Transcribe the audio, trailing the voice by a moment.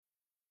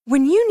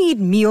When you need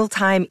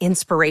mealtime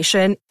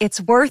inspiration,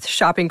 it's worth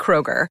shopping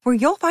Kroger, where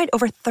you'll find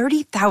over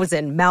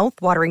 30,000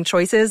 mouth-watering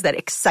choices that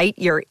excite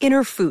your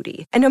inner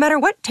foodie. And no matter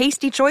what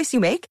tasty choice you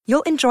make,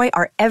 you'll enjoy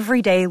our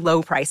everyday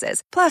low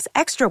prices, plus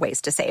extra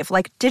ways to save,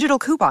 like digital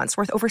coupons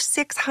worth over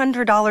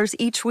 $600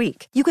 each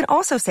week. You can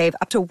also save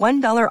up to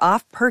 $1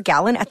 off per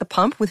gallon at the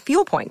pump with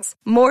fuel points.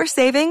 More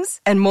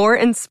savings and more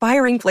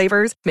inspiring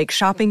flavors make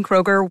shopping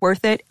Kroger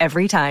worth it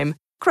every time.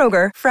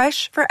 Kroger,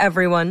 fresh for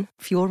everyone.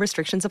 Fuel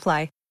restrictions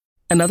apply.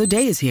 Another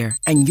day is here,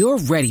 and you're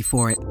ready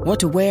for it. What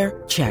to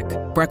wear? Check.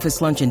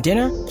 Breakfast, lunch, and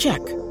dinner? Check.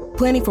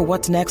 Planning for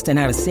what's next and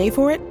how to save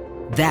for it?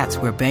 That's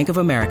where Bank of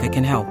America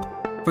can help.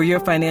 For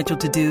your financial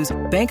to-dos,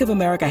 Bank of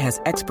America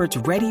has experts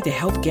ready to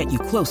help get you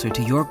closer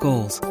to your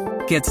goals.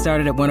 Get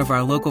started at one of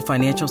our local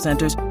financial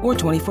centers or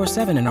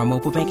 24/7 in our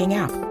mobile banking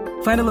app.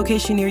 Find a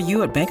location near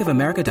you at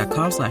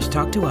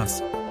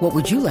bankofamerica.com/talktous. What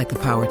would you like the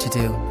power to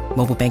do?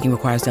 Mobile banking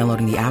requires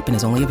downloading the app and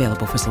is only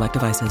available for select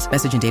devices.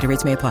 Message and data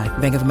rates may apply.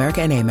 Bank of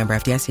America N.A., member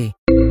FDIC.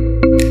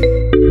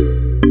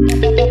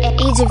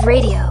 Age of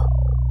Radio.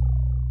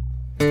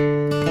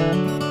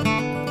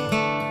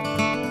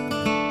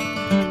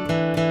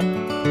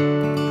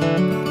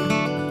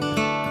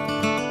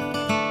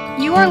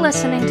 You are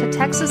listening to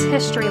Texas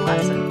History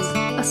Lessons,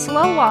 a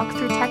slow walk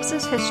through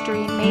Texas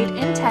history made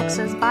in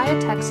Texas by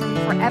a Texan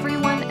for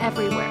everyone,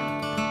 everywhere.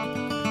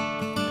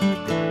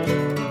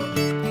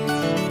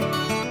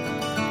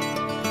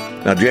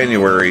 Now,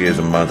 January is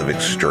a month of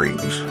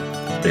extremes.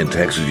 In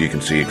Texas, you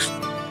can see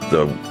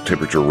the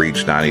temperature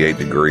reach 98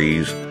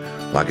 degrees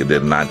like it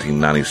did in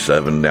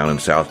 1997 down in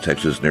South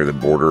Texas near the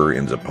border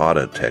in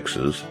Zapata,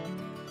 Texas.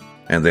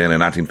 And then in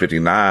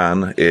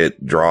 1959,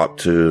 it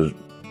dropped to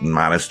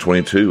minus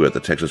 22 at the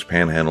Texas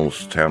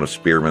Panhandle's town of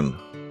Spearman.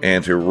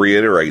 And to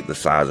reiterate the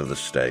size of the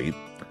state,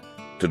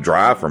 to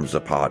drive from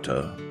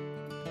Zapata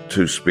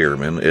to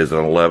Spearman is an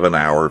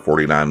 11-hour,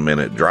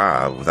 49-minute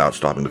drive without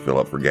stopping to fill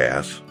up for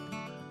gas.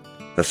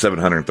 That's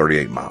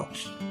 738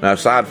 miles. Now,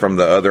 aside from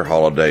the other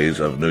holidays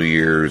of New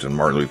Year's and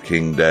Martin Luther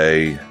King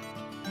Day,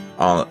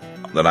 on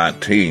the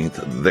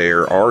 19th,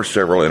 there are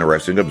several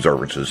interesting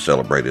observances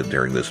celebrated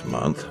during this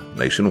month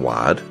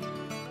nationwide.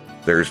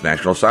 There's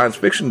National Science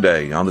Fiction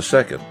Day on the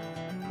 2nd,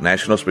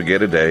 National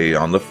Spaghetti Day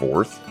on the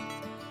 4th.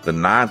 The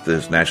 9th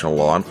is National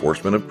Law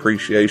Enforcement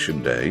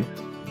Appreciation Day.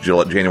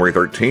 January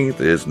 13th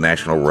is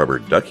National Rubber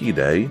Ducky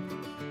Day.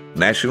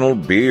 National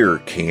Beer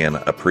Can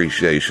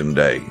Appreciation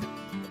Day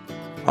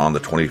on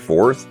the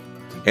 24th,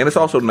 and it's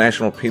also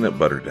National Peanut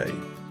Butter Day.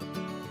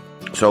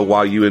 So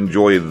while you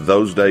enjoy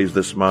those days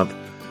this month,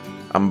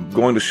 I'm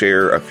going to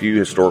share a few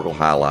historical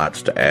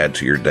highlights to add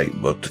to your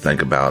date book to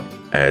think about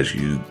as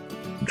you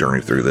journey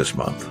through this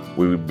month.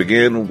 We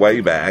begin way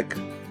back.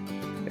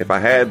 If I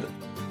had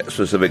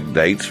specific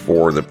dates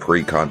for the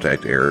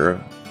pre-contact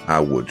era, I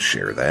would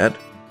share that.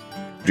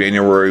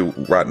 January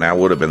right now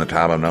would have been the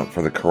time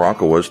for the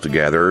Karankawas to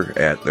gather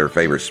at their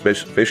favorite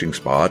fishing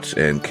spots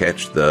and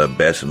catch the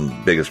best and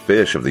biggest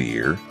fish of the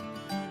year.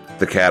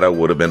 The Caddo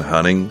would have been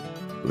hunting.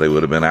 They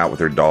would have been out with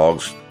their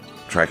dogs,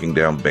 tracking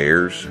down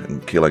bears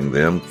and killing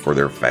them for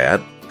their fat.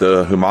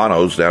 The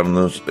Humanos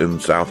down in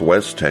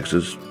southwest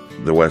Texas,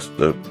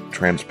 the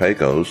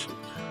Trans-Pecos,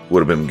 would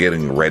have been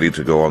getting ready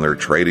to go on their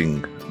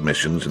trading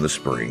missions in the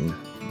spring.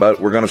 But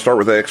we're going to start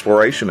with the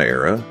exploration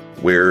era,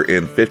 where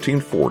in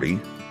 1540,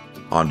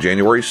 on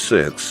January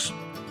 6th,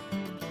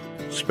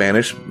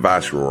 Spanish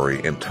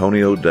Viceroy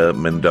Antonio de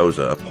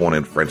Mendoza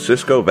appointed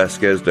Francisco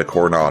Vasquez de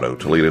Coronado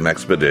to lead an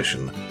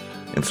expedition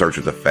in search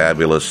of the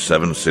fabulous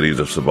 7 cities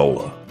of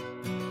Cibola.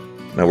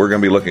 Now, we're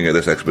going to be looking at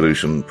this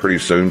expedition pretty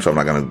soon, so I'm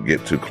not going to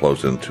get too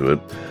close into it.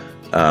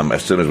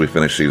 As soon as we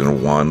finish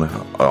season 1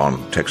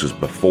 on Texas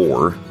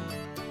Before,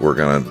 we're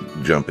going to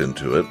jump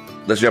into it.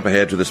 Let's jump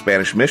ahead to the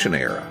Spanish Mission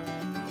era,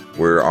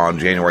 where on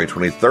January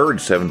 23rd,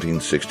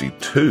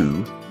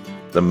 1762,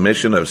 the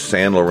mission of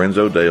San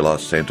Lorenzo de la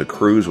Santa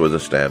Cruz was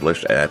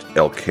established at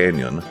El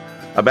Canyon,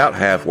 about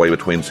halfway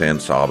between San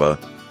Saba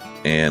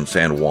and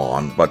San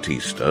Juan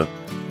Bautista.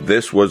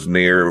 This was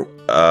near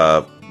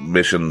a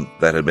mission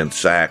that had been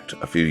sacked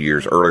a few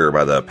years earlier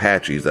by the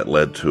Apaches that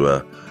led to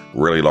a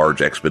really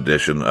large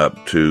expedition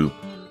up to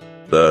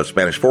the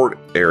Spanish Fort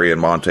area in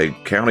Monte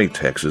County,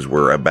 Texas,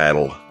 where a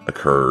battle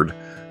occurred,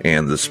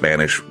 and the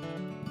Spanish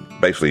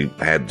basically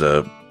had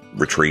to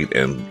retreat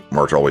and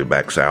march all the way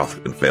back south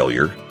in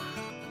failure.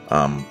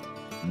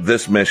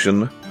 This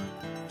mission,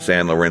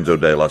 San Lorenzo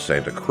de la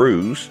Santa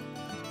Cruz,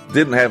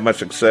 didn't have much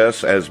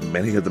success, as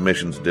many of the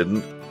missions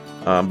didn't,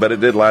 but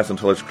it did last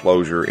until its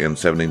closure in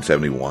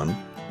 1771.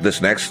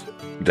 This next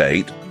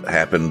date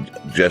happened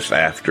just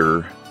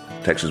after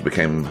Texas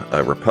became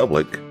a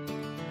republic.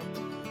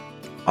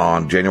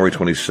 On January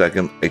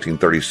 22nd,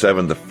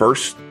 1837, the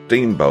first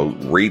steamboat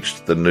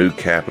reached the new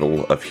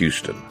capital of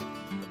Houston.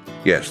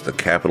 Yes, the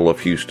capital of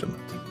Houston.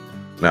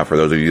 Now, for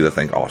those of you that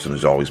think Austin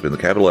has always been the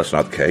capital, that's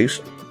not the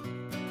case.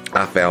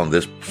 I found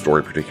this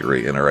story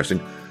particularly interesting.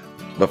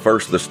 But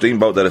first, the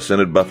steamboat that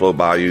ascended Buffalo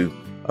Bayou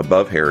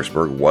above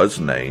Harrisburg was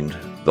named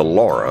the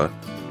Laura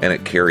and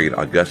it carried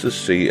Augustus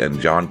C. and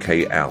John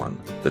K. Allen,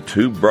 the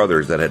two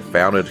brothers that had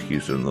founded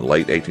Houston in the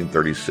late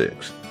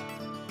 1836.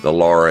 The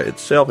Laura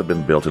itself had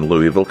been built in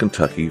Louisville,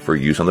 Kentucky for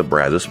use on the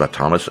Brazos by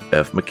Thomas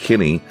F.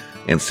 McKinney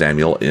and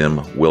Samuel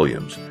M.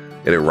 Williams.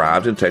 It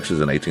arrived in Texas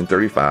in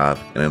 1835,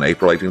 and in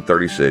April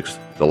 1836,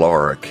 the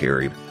Laura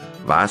carried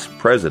Vice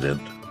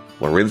President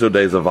Lorenzo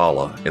de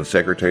Zavala and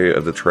Secretary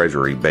of the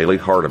Treasury Bailey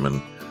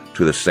Hardiman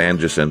to the San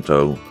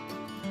Jacinto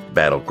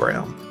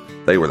battleground.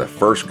 They were the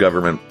first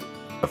government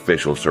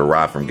officials to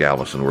arrive from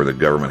Galveston, where the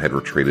government had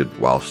retreated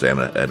while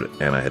Santa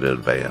Anna had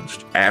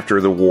advanced. After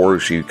the war,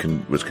 she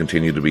was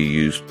continued to be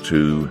used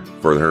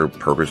for her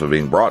purpose of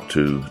being brought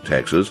to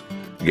Texas,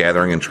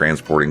 gathering and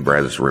transporting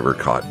Brazos River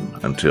cotton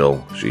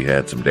until she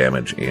had some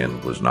damage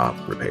and was not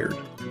repaired.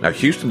 Now,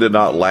 Houston did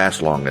not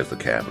last long as the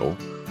capital.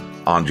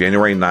 On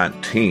January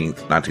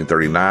 19th,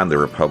 1939, the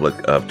Republic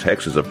of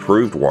Texas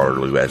approved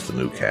Waterloo as the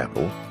new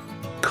capital.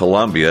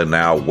 Columbia,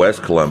 now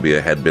West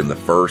Columbia, had been the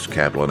first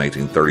capital in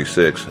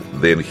 1836,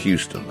 then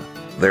Houston.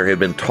 There had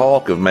been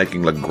talk of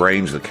making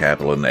LaGrange the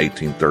capital in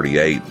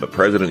 1838, but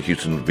President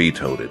Houston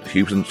vetoed it.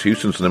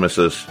 Houston's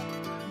nemesis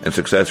and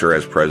successor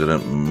as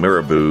president,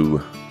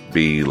 Mirabeau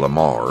B.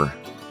 Lamar,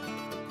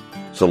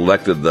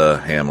 selected the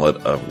hamlet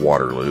of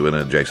Waterloo and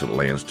adjacent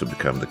lands to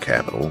become the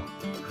capital.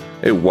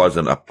 It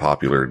wasn't a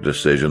popular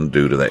decision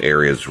due to the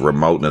area's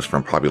remoteness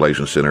from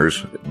population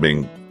centers,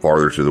 being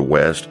farther to the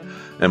west,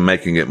 and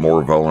making it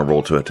more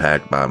vulnerable to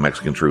attack by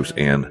Mexican troops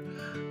and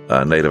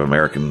Native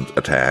American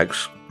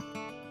attacks.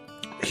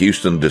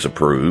 Houston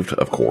disapproved,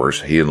 of course.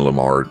 He and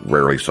Lamar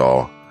rarely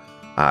saw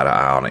eye to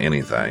eye on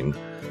anything.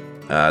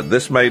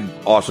 This made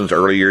Austin's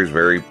early years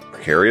very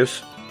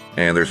precarious,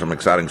 and there's some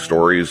exciting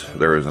stories.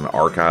 There was an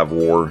archive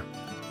war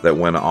that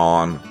went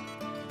on.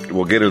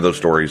 We'll get into those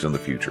stories in the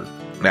future.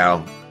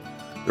 Now,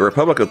 the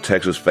Republic of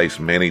Texas faced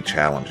many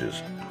challenges,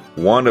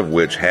 one of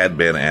which had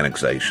been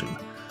annexation.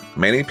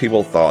 Many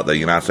people thought the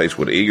United States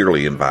would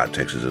eagerly invite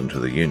Texas into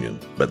the Union,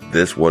 but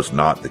this was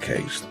not the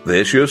case. The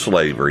issue of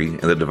slavery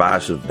and the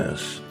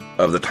divisiveness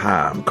of the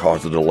time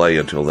caused a delay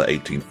until the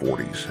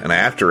 1840s, and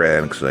after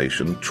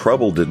annexation,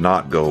 trouble did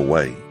not go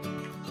away.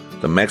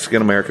 The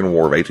Mexican-American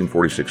War of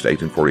 1846 to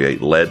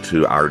 1848 led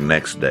to our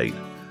next date,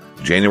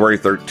 January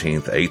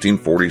 13th,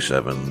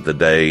 1847, the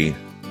day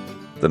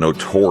the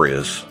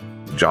notorious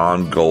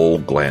John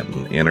Gold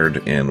Glanton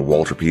entered in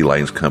Walter P.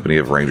 Lane's company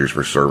of Rangers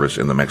for service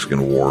in the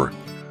Mexican War.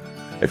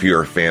 If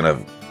you're a fan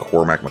of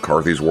Cormac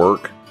McCarthy's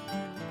work,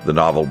 the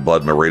novel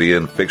Blood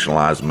Meridian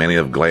fictionalized many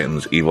of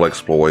Glanton's evil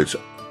exploits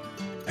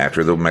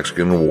after the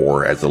Mexican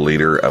War as the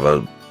leader of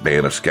a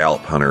band of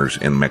scalp hunters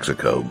in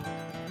Mexico.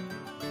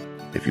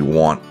 If you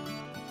want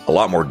a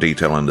lot more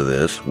detail into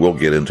this, we'll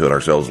get into it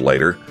ourselves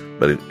later,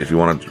 but if you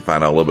want to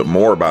find out a little bit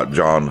more about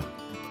John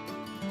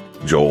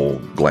Joel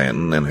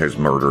Glanton and his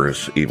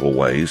murderous evil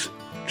ways,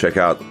 check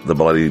out the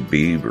Bloody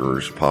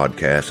Beavers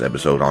podcast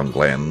episode on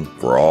Glanton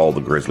for all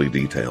the grisly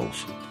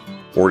details.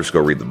 Or just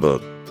go read the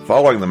book.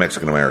 Following the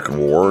Mexican-American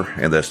War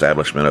and the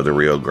establishment of the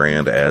Rio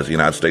Grande as the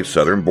United States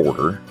southern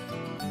border,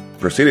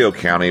 Presidio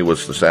County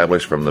was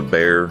established from the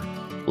Bear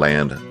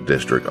Land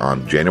District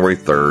on January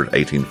 3rd,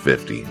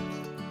 1850.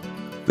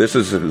 This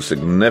is a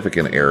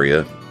significant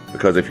area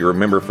because if you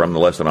remember from the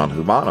lesson on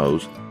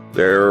Humanos,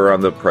 they're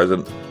on the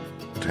present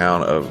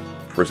town of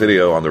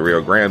Presidio on the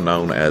Rio Grande,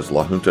 known as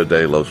La Junta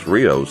de los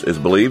Rios, is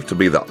believed to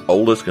be the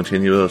oldest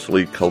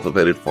continuously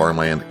cultivated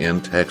farmland in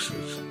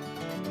Texas.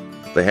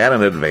 They had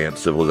an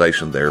advanced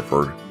civilization there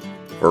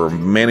for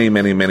many,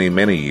 many, many,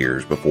 many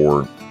years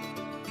before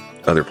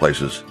other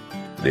places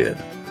did,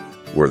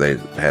 where they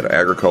had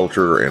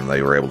agriculture and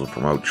they were able to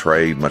promote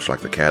trade, much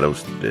like the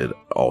Caddos did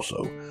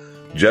also.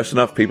 Just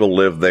enough people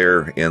lived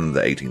there in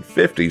the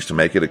 1850s to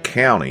make it a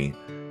county,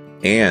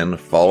 and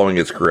following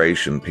its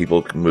creation,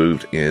 people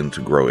moved in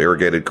to grow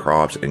irrigated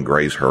crops and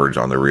graze herds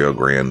on the Rio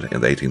Grande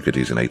in the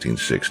 1850s and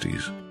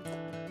 1860s.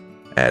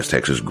 As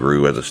Texas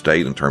grew as a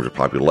state in terms of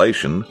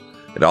population,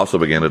 it also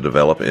began to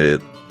develop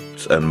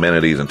its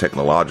amenities and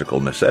technological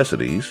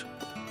necessities.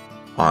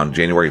 On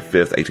January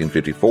 5th,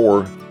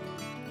 1854,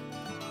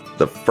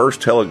 the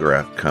first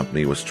telegraph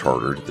company was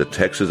chartered, the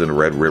Texas and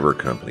Red River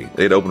Company.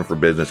 It opened for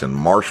business in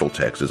Marshall,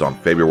 Texas on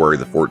February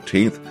the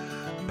 14th.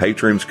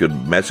 Patrons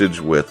could message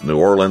with New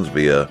Orleans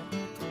via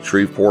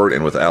Shreveport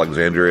and with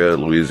Alexandria,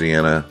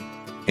 Louisiana,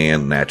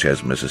 and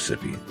Natchez,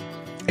 Mississippi.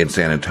 In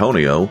San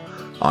Antonio,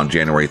 on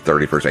January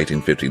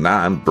 31st,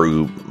 1859,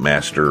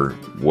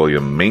 brewmaster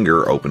William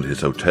Menger opened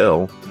his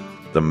hotel.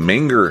 The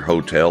Menger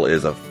Hotel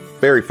is a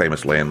very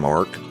famous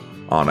landmark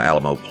on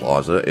Alamo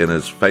Plaza and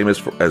is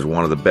famous as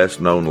one of the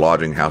best-known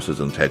lodging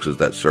houses in Texas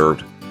that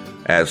served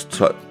as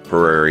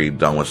temporary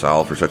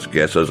domicile for such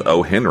guests as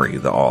O. Henry,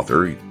 the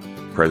author,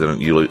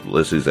 President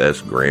Ulysses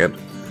S. Grant,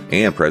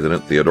 and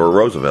President Theodore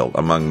Roosevelt,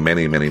 among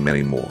many, many,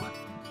 many more.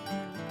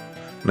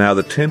 Now,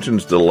 the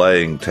tensions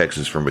delaying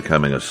Texas from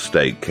becoming a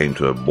state came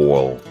to a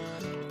boil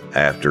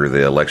after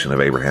the election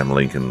of Abraham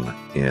Lincoln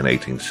in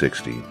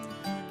 1860,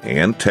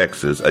 and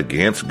Texas,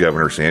 against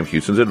Governor Sam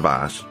Houston's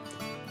advice,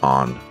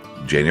 on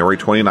January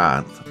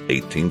 29th,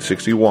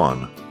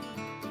 1861,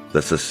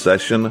 the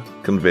Secession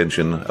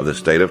Convention of the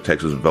state of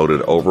Texas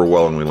voted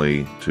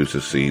overwhelmingly to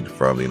secede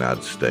from the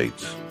United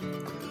States.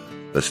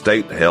 The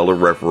state held a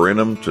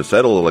referendum to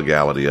settle the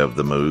legality of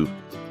the move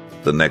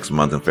the next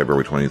month on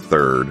February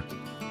 23rd,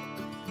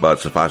 but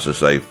suffice to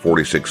say,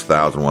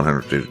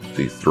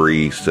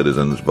 46,153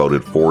 citizens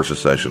voted for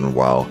secession,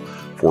 while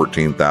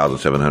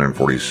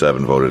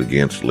 14,747 voted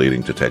against,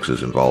 leading to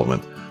Texas'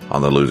 involvement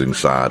on the losing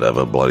side of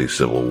a bloody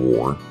civil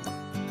war.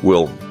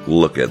 We'll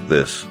look at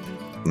this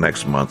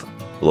next month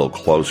a little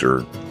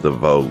closer, the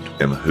vote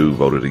and who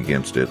voted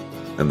against it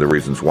and the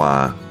reasons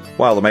why.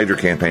 While the major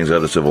campaigns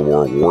of the Civil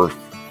War were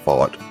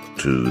fought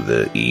to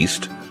the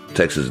east,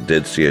 Texas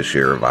did see a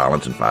share of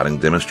violence and fighting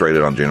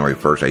demonstrated on January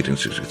 1st,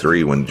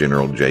 1863, when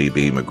General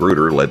J.B.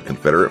 Magruder led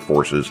Confederate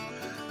forces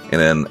in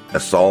an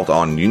assault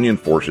on Union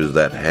forces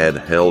that had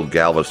held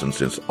Galveston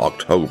since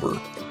October.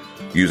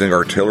 Using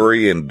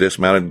artillery and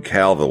dismounted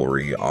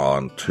cavalry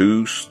on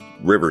 2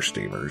 river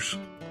steamers,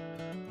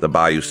 the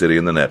Bayou City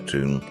and the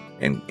Neptune,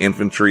 and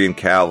infantry and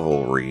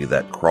cavalry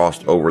that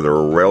crossed over the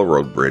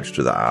railroad bridge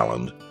to the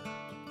island,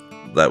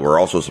 that were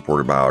also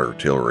supported by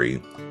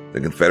artillery, the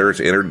Confederates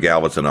entered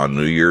Galveston on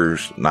New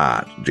Year's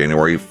night,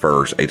 January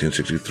 1st,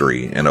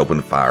 1863, and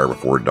opened fire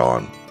before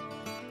dawn.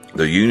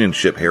 The Union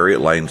ship Harriet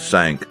Lane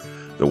sank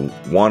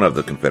one of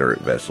the Confederate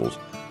vessels,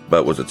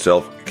 but was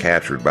itself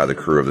captured by the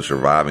crew of the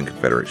surviving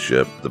Confederate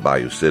ship, the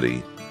Bayou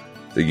City.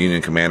 The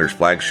Union commander's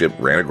flagship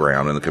ran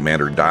aground, and the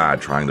commander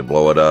died trying to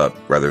blow it up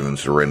rather than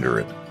surrender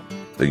it.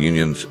 The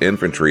Union's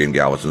infantry in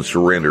Galveston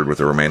surrendered, with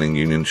the remaining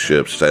Union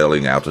ships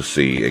sailing out to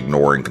sea,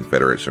 ignoring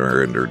Confederate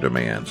surrender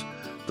demands.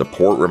 The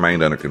port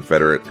remained under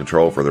Confederate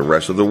control for the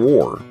rest of the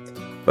war,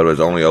 but it was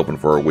only open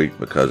for a week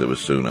because it was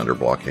soon under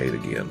blockade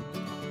again.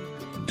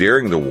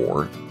 During the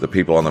war, the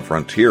people on the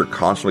frontier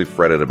constantly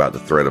fretted about the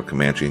threat of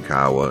Comanche and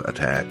Kiowa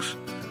attacks.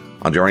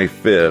 On January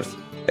 5th,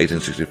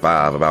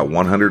 1865, about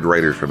 100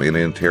 raiders from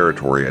Indian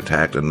Territory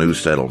attacked a new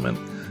settlement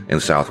in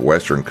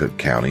southwestern Cook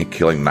County,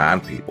 killing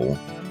 9 people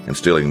and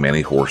stealing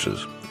many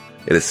horses.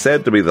 It is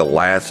said to be the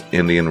last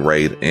Indian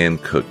raid in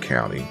Cook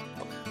County.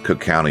 Cook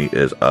County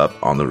is up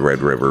on the Red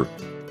River,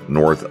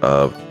 north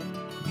of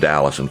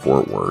Dallas and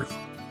Fort Worth.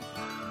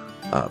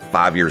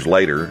 5 years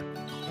later,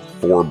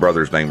 4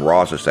 brothers named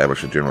Ross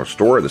established a general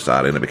store at the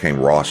site, and it became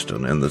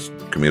Rosston, and this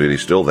community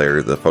is still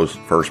there. The first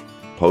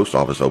post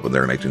office opened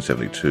there in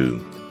 1872.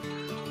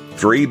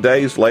 3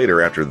 days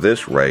later, after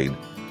this raid,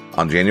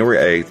 on January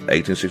 8th,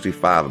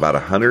 1865, about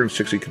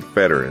 160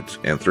 Confederates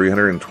and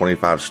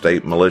 325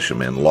 state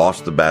militiamen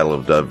lost the Battle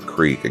of Dove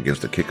Creek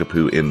against the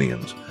Kickapoo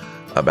Indians,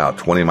 about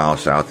 20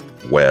 miles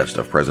southwest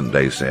of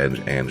present-day San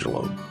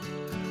Angelo.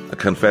 A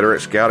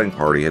Confederate scouting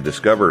party had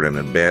discovered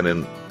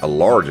a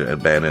large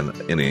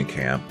abandoned Indian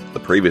camp the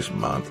previous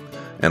month,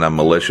 and a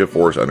militia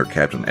force under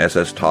Captain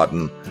S.S.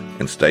 Totten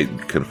and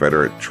state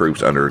Confederate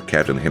troops under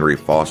Captain Henry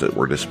Fawcett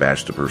were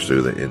dispatched to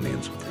pursue the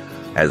Indians.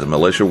 As the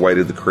militia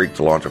waded the creek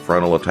to launch a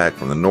frontal attack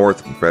from the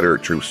north,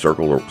 Confederate troops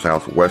circled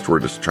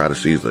southwestward to try to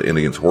seize the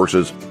Indians'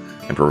 horses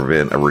and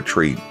prevent a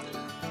retreat.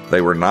 They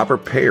were not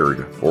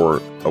prepared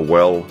for a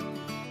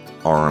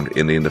well-armed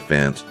Indian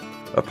defense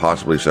of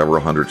possibly several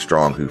hundred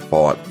strong who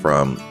fought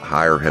from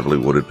higher, heavily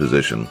wooded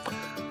position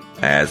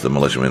as the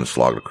militiamen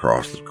slogged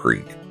across the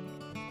creek.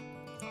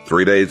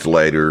 3 days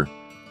later,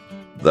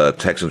 the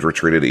Texans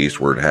retreated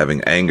eastward,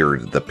 having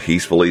angered the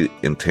peacefully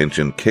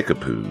intentioned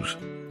Kickapoos,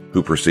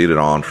 who proceeded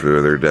on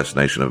to their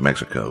destination of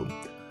Mexico.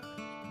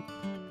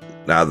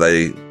 Now,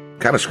 they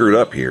kind of screwed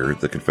up here,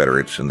 the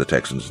Confederates and the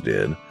Texans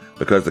did,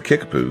 because the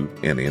Kickapoo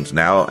Indians,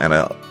 now an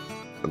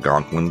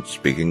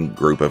Algonquin-speaking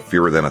group of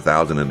fewer than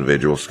 1,000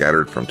 individuals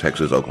scattered from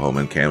Texas,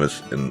 Oklahoma, and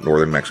Kansas in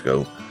northern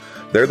Mexico,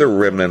 they're the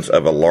remnants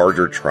of a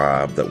larger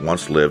tribe that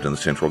once lived in the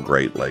central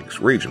Great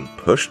Lakes region.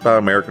 Pushed by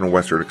American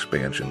westward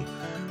expansion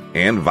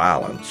and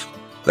violence,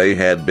 they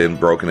had been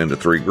broken into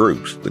 3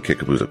 groups: the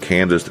Kickapoos of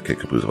Kansas, the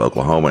Kickapoos of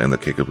Oklahoma, and the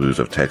Kickapoos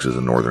of Texas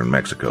and northern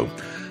Mexico.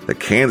 The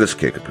Kansas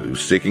Kickapoos,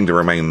 seeking to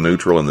remain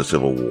neutral in the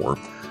Civil War,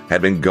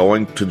 had been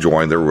going to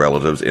join their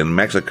relatives in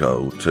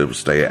Mexico to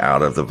stay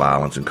out of the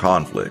violence and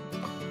conflict.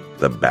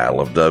 The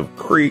Battle of Dove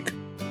Creek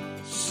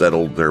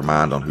settled their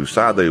mind on whose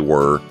side they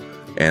were,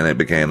 and it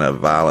became a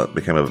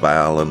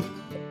violent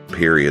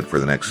period for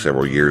the next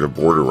several years of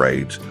border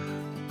raids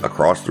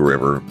across the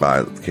river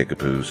by the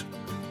Kickapoos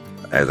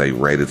as they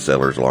raided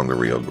settlers along the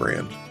Rio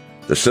Grande.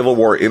 The Civil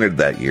War ended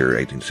that year,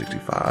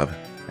 1865,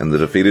 and the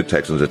defeated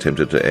Texans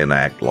attempted to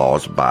enact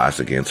laws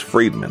biased against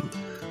freedmen.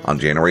 On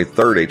January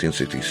 3rd,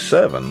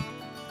 1867,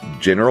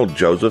 General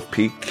Joseph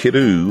P.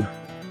 Kidoo,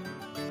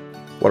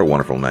 what a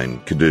wonderful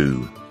name,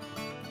 Kidoo,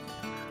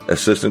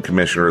 Assistant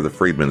Commissioner of the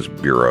Freedmen's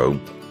Bureau,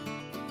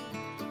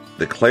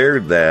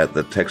 declared that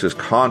the Texas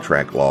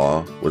contract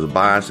law was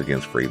biased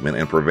against freedmen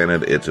and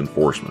prevented its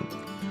enforcement.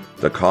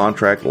 The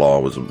contract law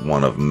was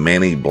one of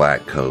many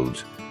black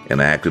codes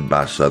enacted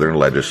by Southern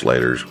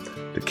legislators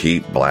to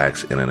keep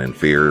blacks in an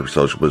inferior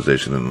social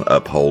position and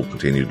uphold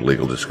continued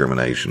legal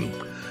discrimination.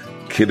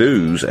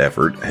 Kidoo's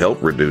effort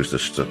helped reduce the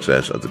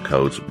success of the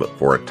codes, but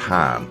for a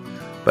time,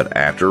 but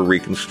after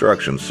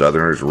Reconstruction,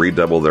 Southerners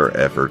redoubled their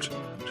efforts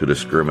to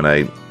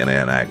discriminate and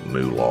enact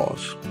new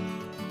laws.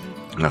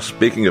 Now,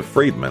 speaking of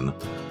freedmen,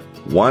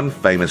 one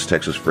famous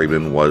Texas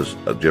freedman was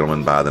a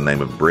gentleman by the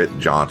name of Britt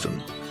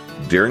Johnson.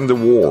 During the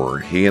war,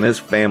 he and his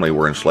family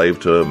were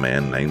enslaved to a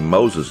man named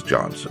Moses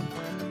Johnson.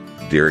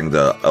 During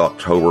the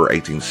October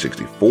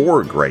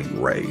 1864 Great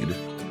Raid,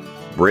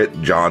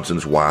 Britt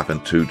Johnson's wife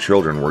and 2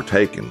 children were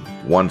taken.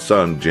 One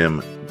son,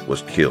 Jim,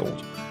 was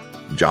killed.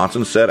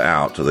 Johnson set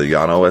out to the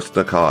Llano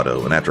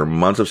Estacado, and after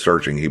months of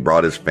searching, he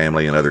brought his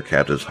family and other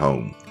captives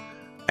home.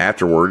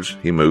 Afterwards,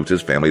 he moved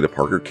his family to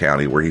Parker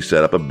County, where he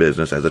set up a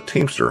business as a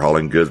teamster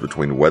hauling goods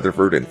between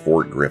Weatherford and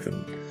Fort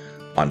Griffin.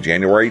 On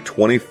January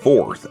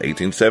 24th,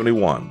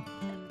 1871,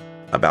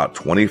 about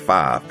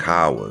 25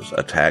 Kiowas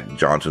attacked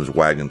Johnson's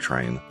wagon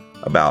train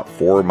about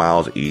 4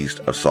 miles east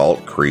of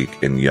Salt Creek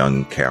in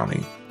Young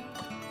County.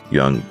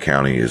 Young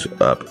County is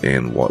up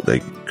in what they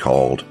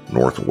called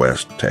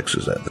Northwest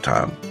Texas at the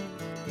time.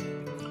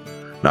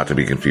 Not to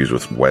be confused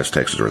with West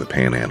Texas or the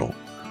Panhandle.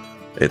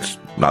 It's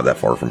not that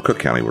far from Cook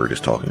County we were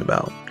just talking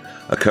about.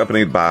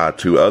 Accompanied by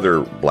 2 other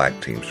black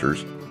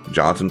teamsters,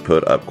 Johnson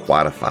put up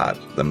quite a fight.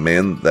 The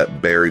men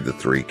that buried the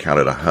 3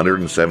 counted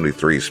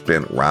 173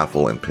 spent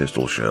rifle and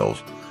pistol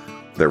shells.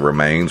 Their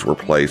remains were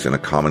placed in a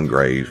common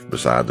grave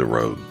beside the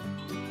road.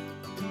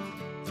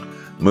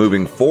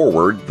 Moving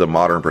forward, the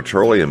modern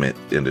petroleum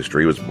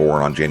industry was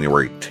born on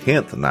January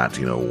 10th,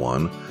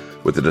 1901,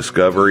 with the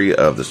discovery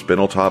of the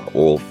Spindletop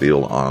oil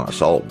field on a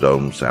salt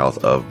dome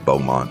south of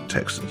Beaumont,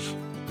 Texas.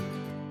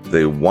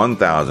 The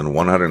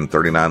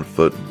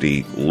 1,139-foot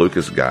deep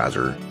Lucas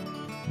Geyser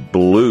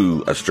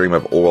blew a stream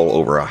of oil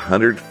over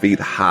 100 feet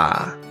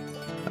high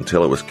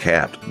until it was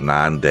capped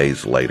 9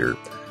 days later.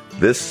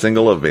 This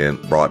single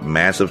event brought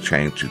massive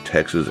change to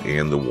Texas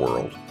and the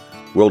world.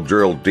 We'll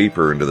drill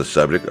deeper into the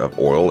subject of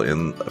oil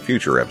in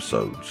future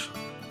episodes.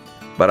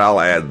 But I'll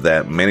add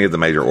that many of the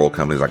major oil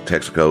companies like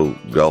Texaco,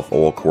 Gulf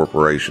Oil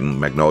Corporation,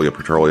 Magnolia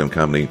Petroleum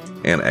Company,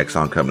 and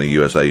Exxon Company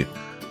USA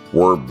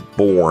were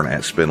born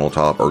at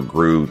Spindletop or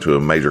grew to a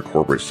major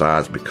corporate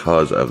size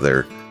because of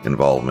their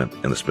involvement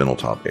in the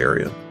Spindletop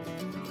area.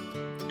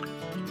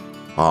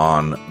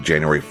 On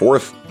January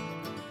 4th,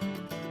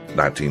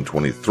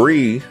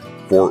 1923,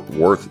 Fort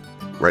Worth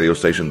radio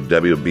station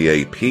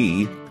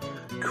WBAP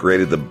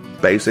created the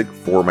basic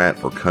format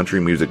for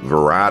country music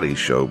variety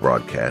show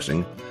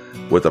broadcasting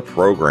with a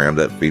program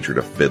that featured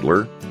a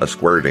fiddler, a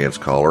square dance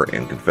caller,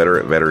 and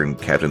Confederate veteran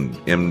Captain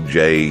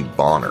M.J.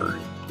 Bonner.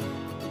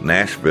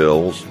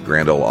 Nashville's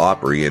Grand Ole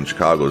Opry and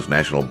Chicago's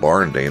National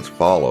Barn Dance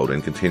followed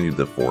and continued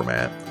the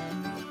format.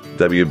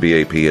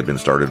 WBAP had been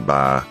started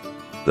by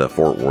the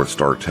Fort Worth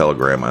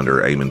Star-Telegram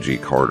under Amon G.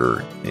 Carter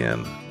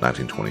in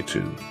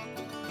 1922.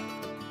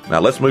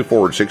 Now let's move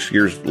forward 6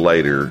 years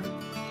later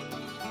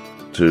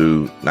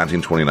to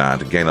 1929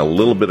 to gain a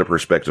little bit of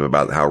perspective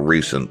about how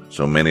recent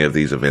so many of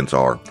these events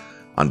are.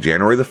 On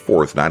January the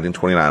 4th,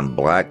 1929,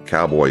 black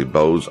cowboy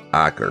Bose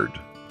Ichard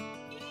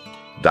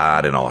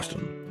died in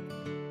Austin.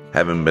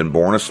 Having been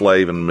born a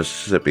slave in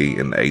Mississippi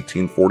in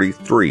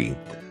 1843,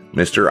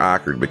 Mr.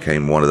 Ichard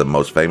became one of the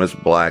most famous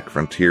black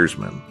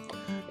frontiersmen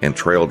and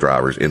trail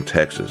drivers in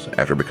Texas.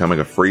 After becoming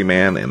a free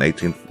man in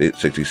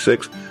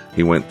 1866,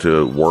 he went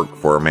to work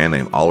for a man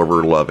named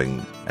Oliver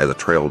Loving as a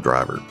trail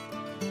driver.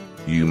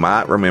 You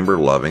might remember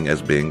Loving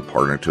as being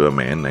partner to a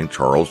man named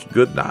Charles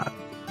Goodnight.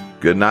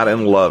 Goodnight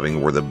and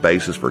Loving were the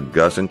basis for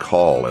Gus and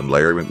Call and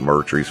Larry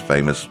McMurtry's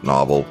famous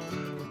novel,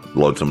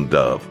 Lonesome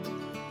Dove.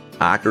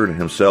 Ichard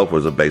himself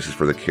was a basis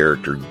for the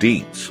character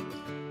Dietz,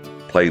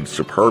 played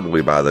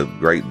superbly by the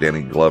great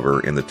Danny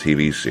Glover in the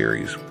TV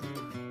series.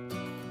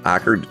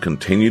 Ichard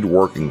continued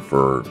working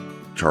for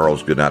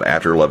Charles Goodnight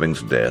after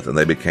Loving's death, and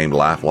they became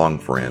lifelong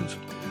friends.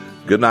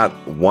 Goodnight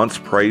once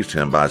praised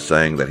him by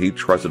saying that he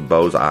trusted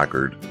Bose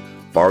Ichard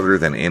farther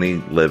than any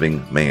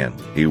living man.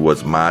 He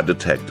was my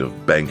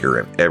detective, banker,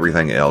 and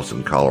everything else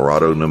in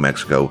Colorado, New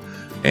Mexico,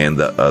 and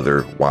the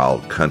other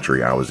wild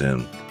country I was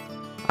in.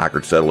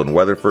 Ichard settled in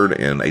Weatherford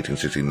in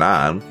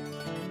 1869,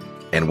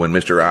 and when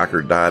Mr.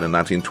 Ichard died in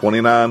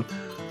 1929,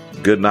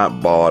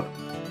 Goodnight bought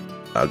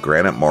a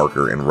granite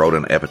marker and wrote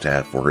an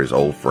epitaph for his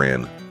old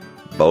friend.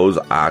 Bose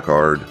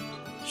Ichard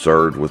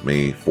served with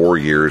me 4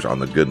 years on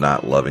the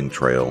Goodnight Loving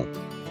Trail,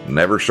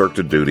 never shirked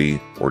a duty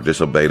or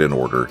disobeyed an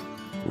order,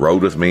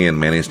 rode with me in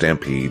many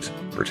stampedes,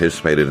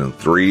 participated in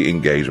 3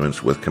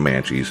 engagements with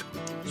Comanches,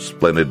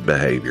 splendid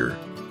behavior.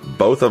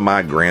 Both of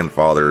my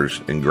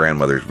grandfathers and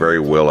grandmothers very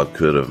well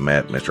could have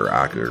met Mr.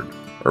 Ichard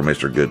or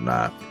Mr.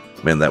 Goodnight,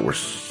 men that were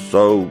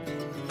so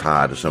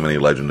tied to so many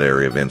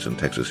legendary events in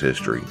Texas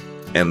history.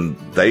 And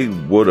they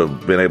would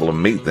have been able to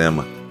meet them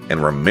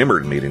and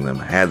remembered meeting them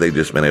had they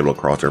just been able to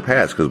cross their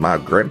paths, because my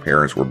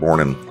grandparents were born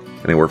in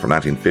anywhere from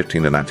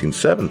 1915 to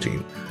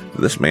 1917.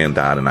 This man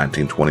died in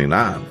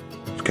 1929.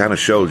 It kind of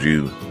shows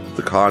you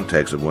the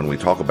context of when we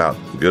talk about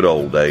the good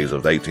old days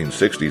of the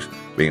 1860s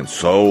being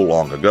so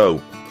long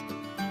ago.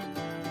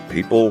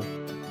 People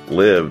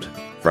lived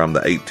from the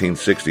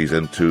 1860s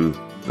into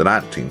the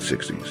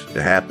 1960s.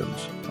 It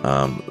happens.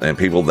 And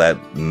people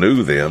that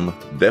knew them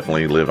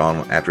definitely lived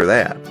on after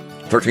that.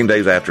 13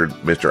 days after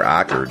Mr.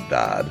 Eicher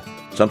died,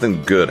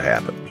 something good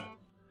happened.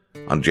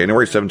 On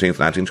January 17th,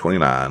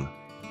 1929,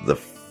 the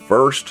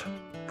first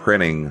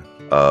printing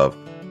of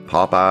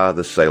Popeye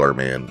the Sailor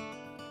Man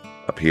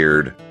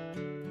appeared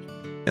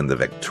in the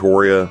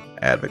Victoria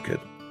Advocate.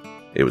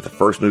 It was the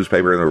first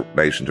newspaper in the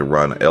nation to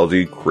run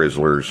L.G.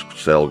 Chrysler's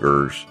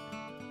Selger's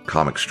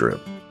comic strip,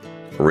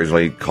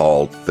 originally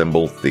called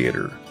Thimble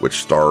Theater,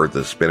 which starred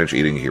the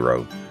spinach-eating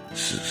hero.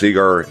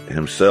 Segar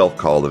himself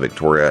called the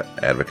Victoria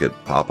Advocate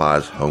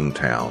Popeye's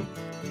hometown.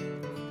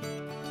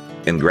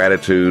 In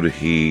gratitude,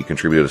 he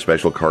contributed a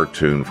special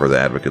cartoon for the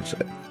Advocate's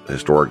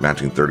historic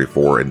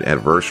 1934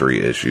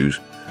 anniversary issues.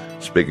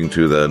 Speaking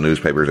to the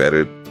newspaper's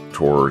editor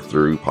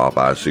through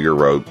Popeye, Segar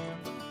wrote,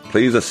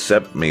 "Please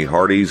accept me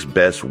hearty's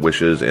best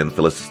wishes and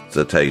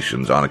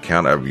felicitations on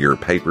account of your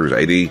paper's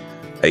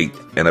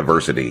 88th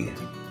anniversary.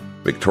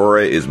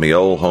 Victoria is me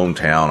old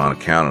hometown on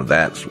account of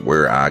that's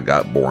where I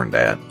got born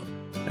at."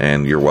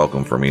 And you're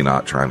welcome for me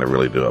not trying to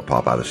really do a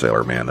Popeye the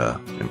Sailor Man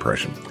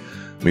impression.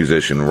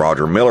 Musician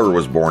Roger Miller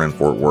was born in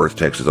Fort Worth,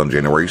 Texas on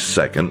January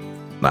 2nd,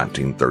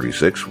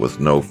 1936. With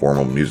no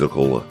formal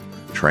musical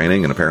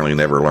training and apparently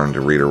never learned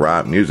to read or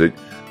write music,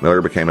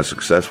 Miller became a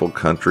successful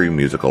country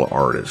musical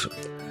artist.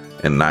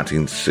 In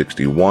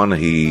 1961,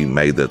 he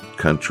made the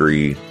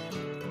country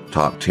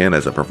top 10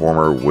 as a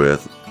performer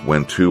with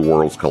When Two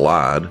Worlds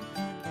Collide,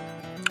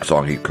 a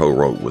song he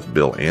co-wrote with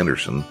Bill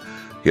Anderson.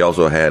 He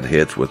also had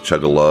hits with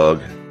Chug-a-Lug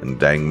and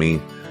Dang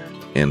Me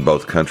in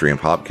both country and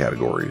pop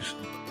categories.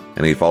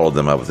 And he followed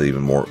them up with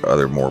even more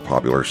other more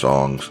popular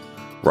songs.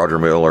 Roger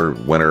Miller,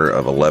 winner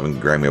of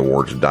 11 Grammy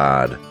Awards,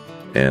 died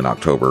in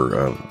October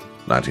of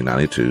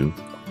 1992.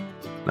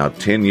 Now,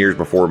 10 years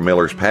before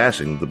Miller's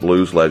passing, the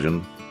blues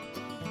legend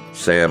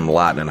Sam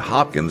Lightnin'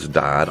 Hopkins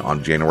died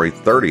on January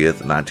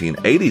 30th,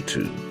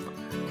 1982.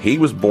 He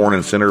was born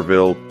in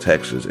Centerville,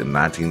 Texas in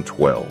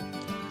 1912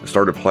 and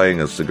started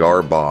playing a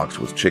cigar box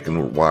with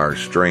chicken wire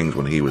strings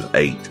when he was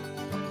 8.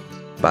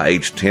 By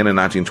age 10 in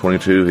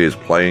 1922, he is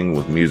playing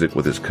with music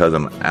with his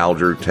cousin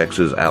Alger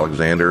Texas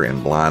Alexander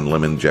and Blind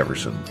Lemon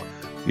Jefferson.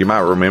 You might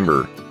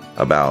remember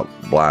about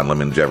Blind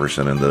Lemon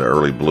Jefferson in the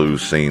early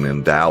blues scene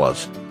in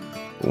Dallas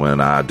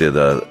when I did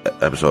an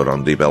episode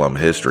on Deep Ellum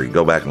history.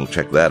 Go back and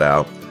check that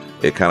out.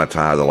 It kind of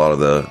ties a lot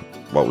of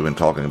what we've been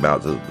talking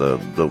about,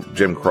 the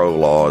Jim Crow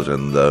laws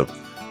and the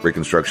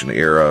Reconstruction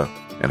era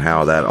and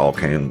how that all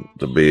came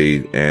to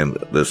be. And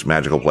this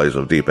magical place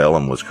of Deep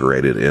Ellum was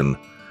created in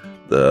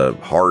the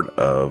heart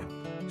of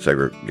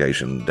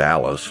segregation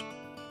Dallas.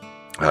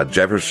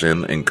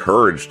 Jefferson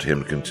encouraged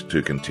him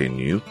to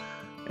continue,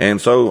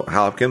 and so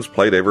Hopkins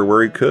played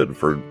everywhere he could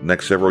for the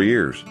next several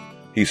years.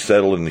 He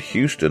settled in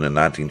Houston in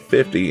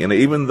 1950, and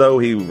even though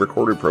he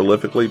recorded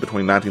prolifically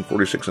between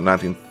 1946 and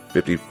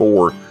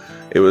 1954,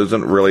 it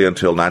wasn't really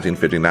until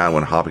 1959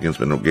 when Hopkins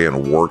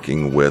began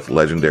working with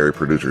legendary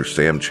producer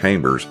Sam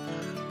Chambers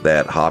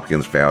that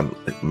Hopkins found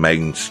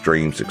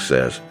mainstream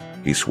success.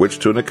 He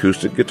switched to an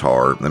acoustic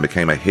guitar and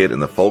became a hit in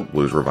the folk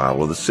blues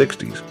revival of the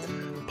 60s,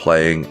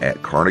 playing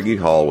at Carnegie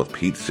Hall with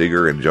Pete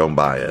Seeger and Joan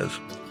Baez.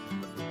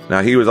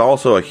 Now, he was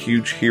also a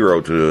huge hero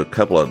to a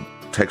couple of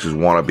Texas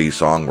wannabe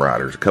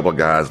songwriters, a couple of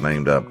guys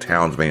named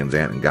Townes Van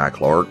Zandt and Guy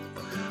Clark,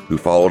 who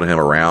followed him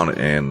around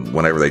and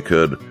whenever they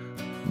could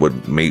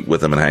would meet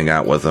with him and hang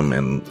out with him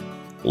and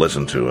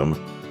listen to him.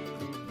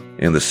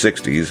 In the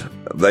 60s,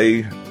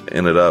 they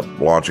ended up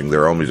launching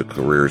their own music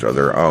careers of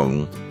their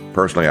own.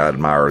 Personally, I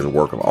admire the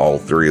work of all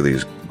three of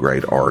these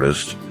great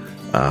artists.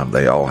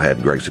 They all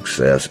had great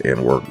success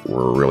and were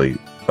really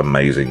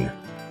amazing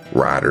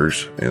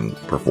writers and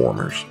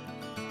performers.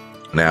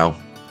 Now,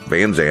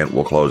 Van Zandt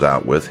will close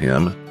out with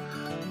him,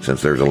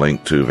 since there's a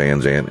link to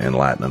Van Zandt and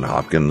Lightnin'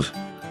 Hopkins.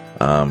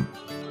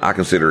 I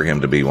consider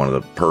him to be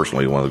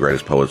personally one of the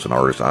greatest poets and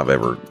artists I've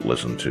ever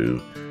listened to.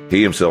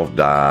 He himself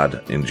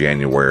died in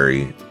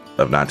January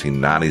of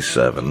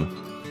 1997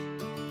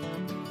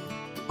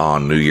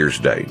 on New Year's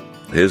Day.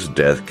 His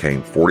death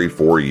came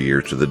 44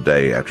 years to the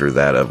day after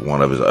that of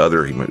one of his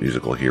other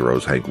musical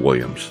heroes, Hank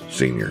Williams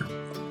Sr.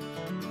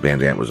 Van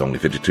Zandt was only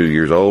 52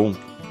 years old.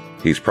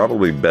 He's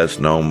probably best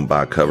known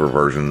by cover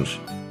versions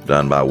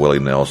done by Willie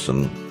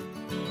Nelson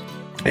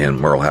and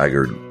Merle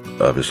Haggard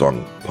of his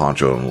song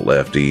Poncho and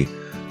Lefty.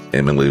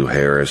 Emmylou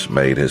Harris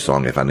made his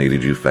song If I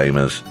Needed You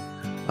famous.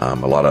 A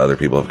lot of other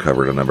people have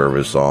covered a number of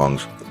his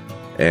songs.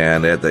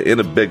 And at the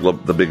end of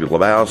The Big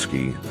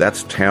Lebowski,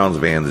 that's Townes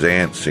Van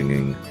Zandt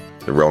singing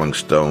the Rolling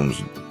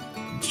Stones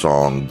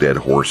song Dead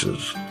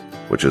Horses,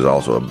 which is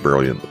also a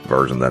brilliant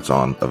version that's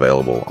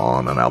available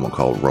on an album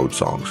called Road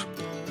Songs.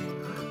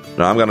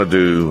 Now, I'm going to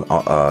do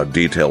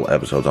detailed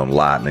episodes on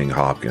Lightnin'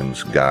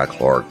 Hopkins, Guy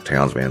Clark,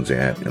 Townes Van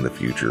Zandt in the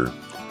future.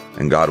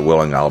 And God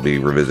willing, I'll be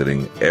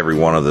revisiting every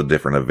one of the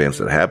different events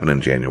that happened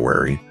in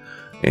January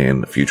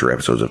in future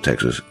episodes of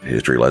Texas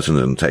History Lessons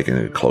and taking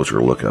a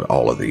closer look at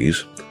all of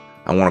these.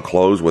 I want to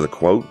close with a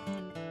quote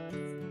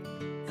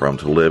from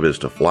To Live Is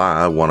to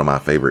Fly, one of my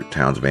favorite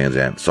Townes Van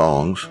Zandt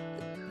songs.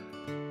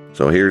 It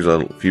So here's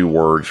a few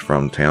words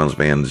from Townes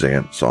Van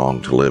Zant's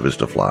song, To Live Is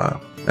to Fly.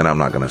 And I'm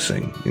not going to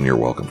sing, and you're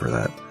welcome for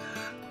that.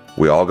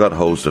 We all got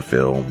holes to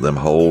fill. Them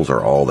holes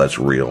are all that's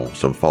real.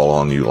 Some fall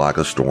on you like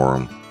a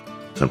storm.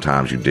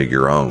 Sometimes you dig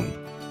your own.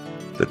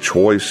 The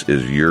choice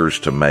is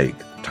yours to make.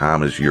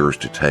 Time is yours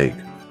to take.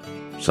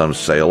 Some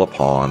sail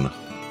upon,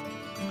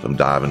 some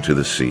dive into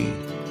the sea.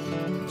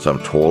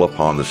 Some toil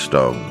upon the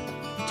stone.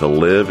 To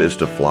live is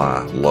to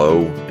fly,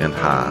 low and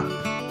high.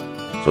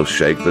 So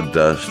shake the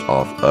dust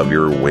off of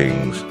your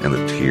wings and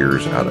the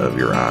tears out of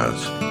your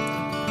eyes.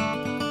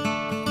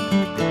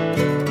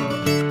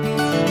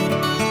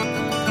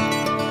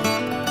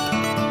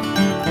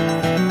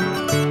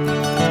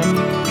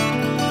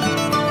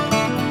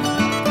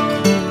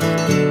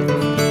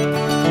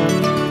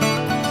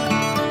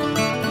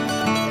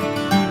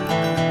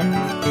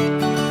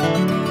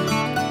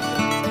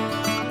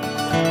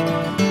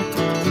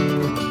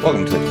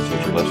 Welcome to Texas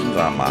History Lessons.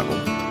 I'm Michael.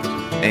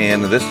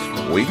 And this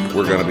week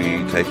we're going to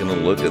be taking a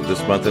look at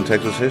this month in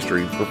Texas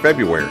history for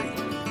February.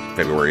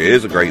 February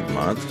is a great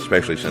month,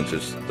 especially since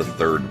it's the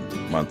third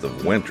month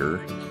of winter.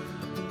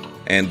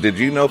 And did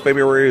you know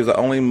February is the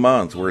only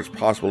month where it's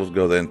possible to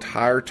go the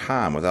entire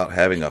time without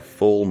having a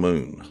full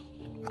moon?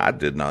 I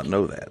did not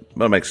know that,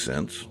 but it makes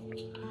sense.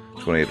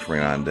 28 to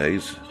 29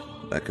 days,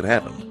 that could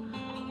happen.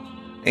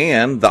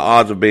 And the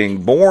odds of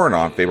being born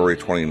on February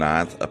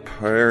 29th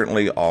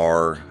apparently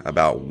are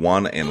about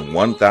 1 in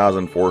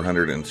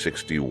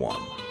 1,461.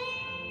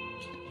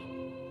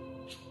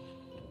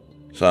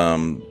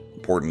 Some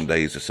important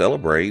days to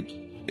celebrate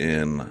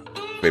in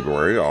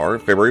February are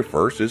February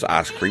 1st is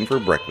Ice Cream for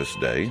Breakfast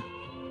Day.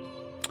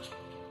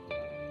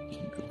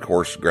 Of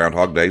course,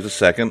 Groundhog Day is the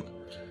 2nd.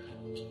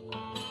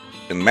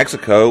 In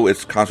Mexico,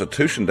 it's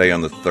Constitution Day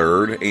on the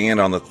 3rd, and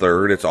on the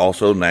 3rd, it's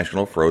also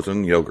National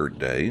Frozen Yogurt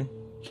Day.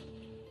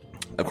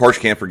 Of course,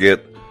 you can't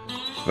forget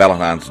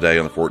Valentine's Day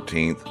on the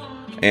 14th,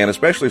 and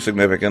especially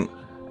significant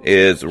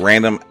is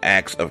Random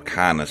Acts of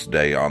Kindness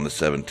Day on the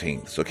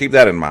 17th. So keep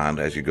that in mind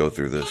as you go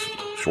through this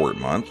short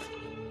month.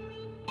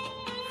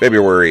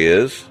 February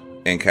is,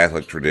 in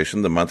Catholic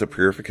tradition, the month of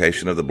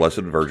purification of the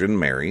Blessed Virgin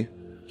Mary.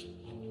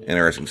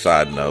 Interesting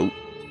side note,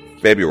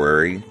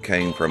 February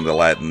came from the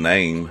Latin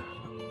name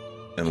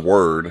and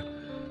word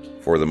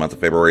for the month of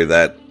February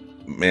that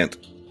meant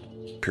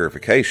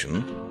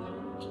purification.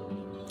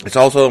 It's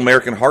also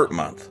American Heart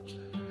Month,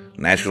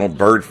 National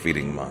Bird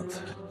Feeding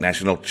Month,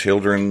 National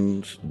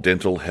Children's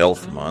Dental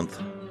Health Month.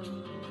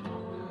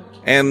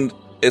 And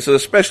it's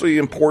especially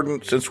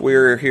important since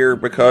we're here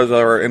because of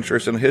our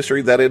interest in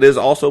history that it is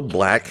also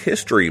Black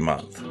History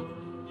Month.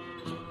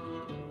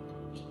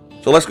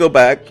 So let's go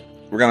back.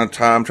 We're going to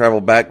time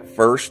travel back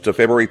first to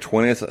February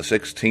 20th,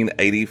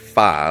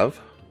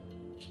 1685.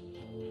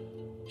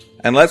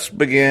 And let's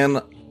begin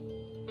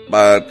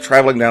by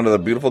traveling down to the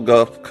beautiful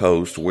Gulf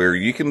Coast where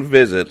you can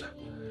visit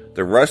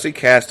the rusty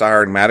cast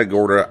iron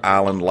Matagorda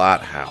Island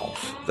Lighthouse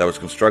that was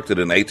constructed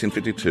in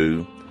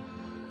 1852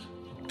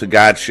 to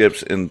guide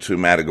ships into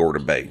Matagorda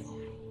Bay.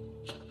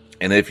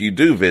 And if you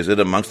do visit,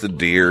 amongst the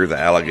deer, the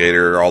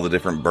alligator, all the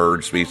different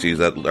bird species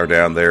that are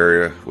down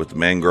there with the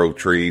mangrove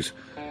trees,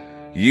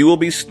 you will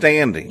be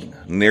standing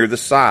near the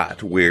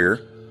site where,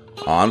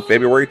 on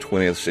February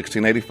 20th,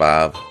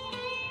 1685,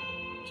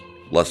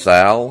 La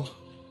Salle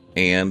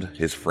and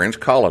his French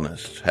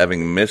colonists,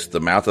 having missed the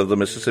mouth of the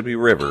Mississippi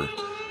River,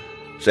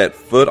 set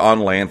foot on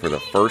land for the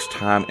first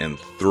time in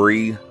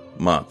 3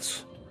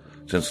 months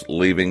since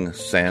leaving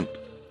Saint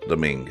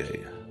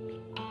Domingue.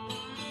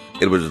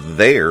 It was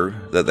there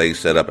that they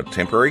set up a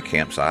temporary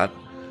campsite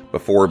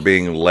before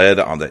being led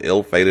on the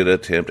ill-fated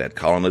attempt at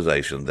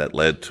colonization that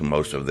led to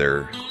most of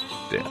their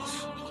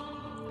deaths.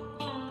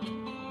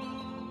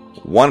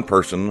 One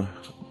person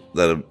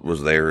that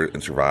was there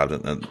and survived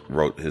and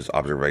wrote his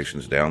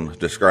observations down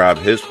described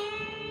his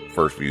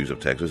first views of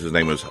Texas. His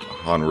name was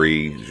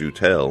Henri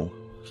Joutel.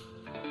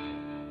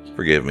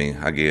 Forgive me,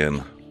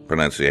 again,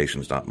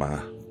 pronunciation's not my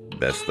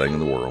best thing in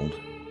the world,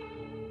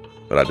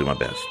 but I do my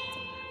best.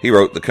 He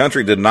wrote, "The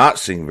country did not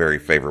seem very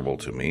favorable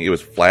to me. It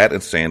was flat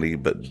and sandy,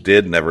 but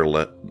did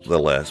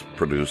nevertheless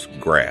produce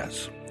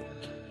grass.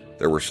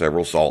 There were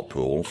several salt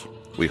pools.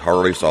 We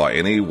hardly saw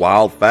any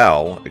wild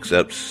fowl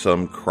except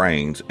some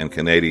cranes and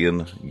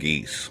Canadian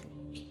geese,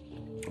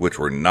 which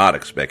were not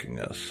expecting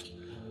us.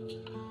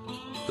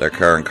 The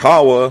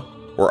Karankawa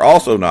were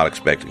also not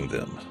expecting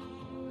them.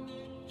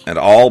 And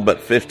all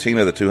but 15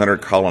 of the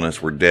 200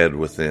 colonists were dead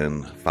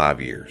within 5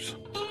 years,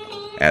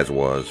 as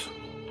was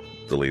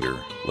the leader,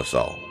 La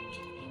Salle.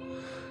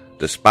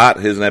 Despite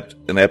his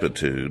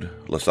ineptitude,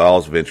 La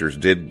Salle's ventures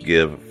did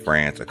give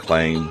France a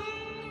claim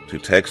to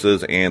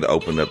Texas and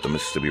opened up the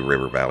Mississippi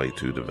River Valley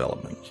to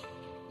development."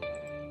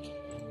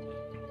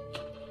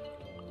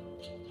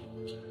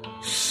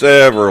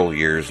 Several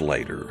years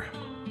later,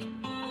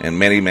 and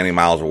many, many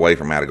miles away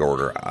from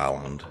Matagorda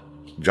Island,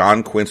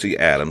 John Quincy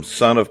Adams,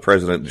 son of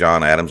President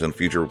John Adams and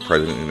future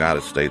President of the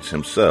United States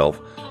himself,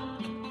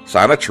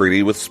 signed a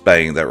treaty with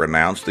Spain that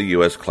renounced the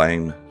U.S.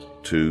 claim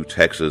to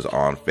Texas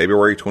on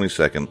February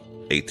 22nd,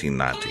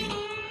 1819.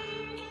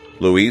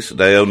 Luis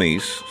de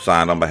Onís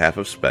signed on behalf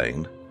of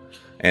Spain.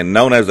 And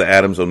known as the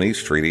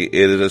Adams-Onís Treaty,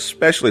 it is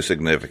especially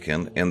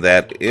significant in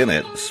that in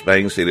it,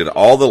 Spain ceded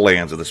all the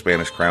lands of the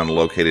Spanish crown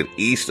located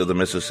east of the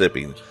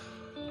Mississippi,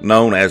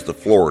 known as the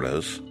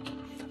Floridas,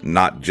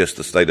 not just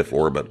the state of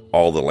Florida, but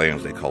all the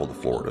lands they called the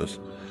Floridas,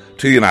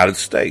 to the United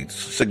States.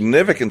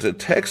 Significant to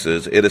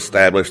Texas, it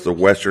established the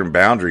western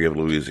boundary of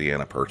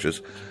Louisiana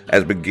Purchase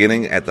as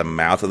beginning at the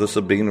mouth of the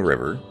Sabine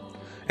River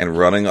and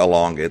running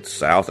along its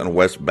south and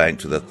west bank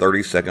to the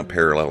 32nd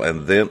parallel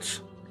and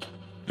thence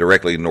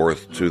directly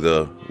north to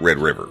the Red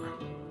River.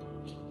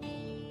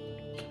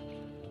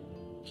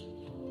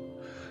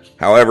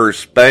 However,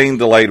 Spain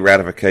delayed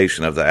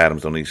ratification of the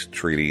Adams-Onís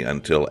Treaty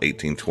until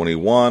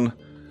 1821,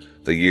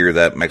 the year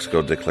that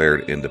Mexico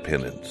declared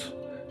independence.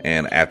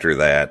 And after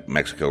that,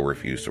 Mexico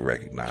refused to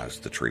recognize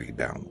the treaty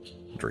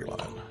boundary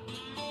line.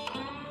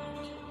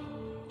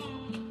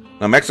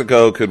 Now,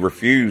 Mexico could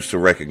refuse to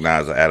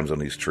recognize the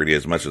Adams-Onís Treaty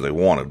as much as they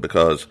wanted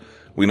because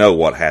we know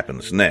what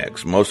happens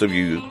next. Most of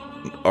you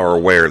are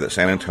aware that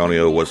San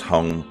Antonio was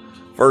home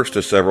first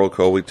to several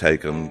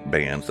Coahuiltecan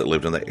bands that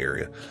lived in the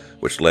area,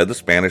 which led the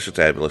Spanish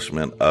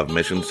establishment of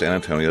Mission San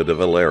Antonio de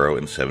Valero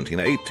in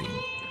 1718.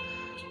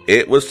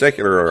 It was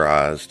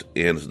secularized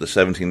in the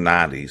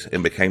 1790s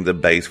and became the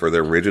base for the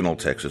original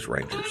Texas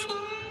Rangers.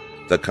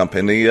 The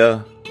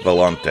Compañía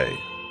Volante,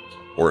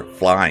 or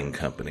Flying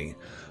Company,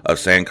 of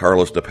San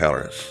Carlos de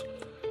Parras,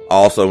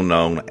 also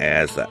known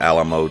as the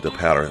Alamo de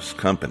Parras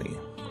Company.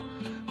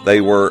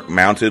 They were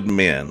mounted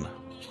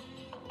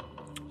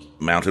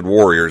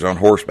warriors on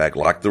horseback,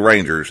 like the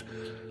Rangers,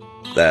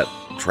 that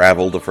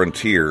traveled the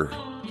frontier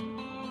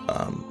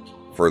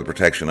for the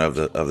protection of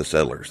the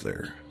settlers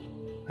there.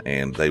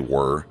 And they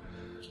were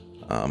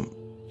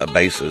a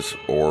basis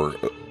or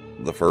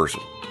the first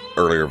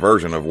earlier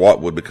version of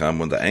what would become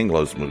when the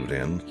Anglos moved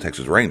in,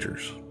 Texas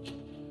Rangers.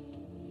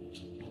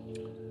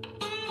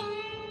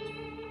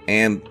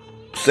 And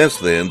since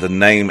then, the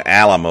name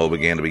Alamo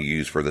began to be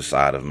used for the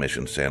site of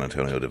Mission San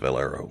Antonio de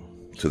Valero,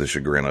 to the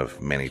chagrin of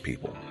many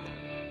people.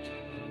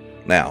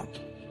 Now,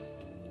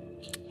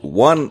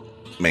 one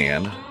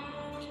man,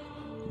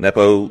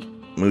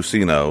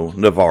 Nepomuceno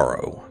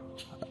Navarro,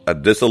 a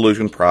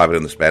disillusioned private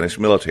in the Spanish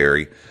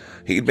military,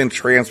 he'd been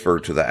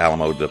transferred to the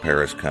Alamo de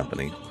Parras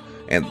Company,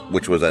 and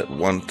which was at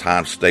one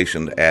time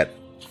stationed at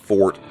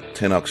Fort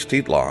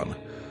Tenochtitlan,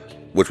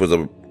 which was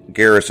a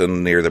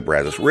garrison near the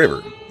Brazos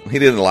River. He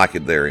didn't like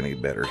it there any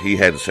better. He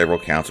had several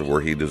counts of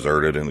where he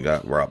deserted and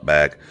got brought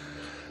back.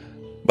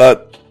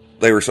 But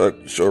they were so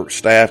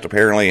short-staffed,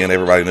 apparently, and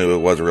everybody knew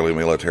it was a really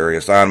military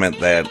assignment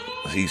that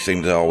he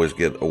seemed to always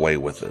get away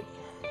with it.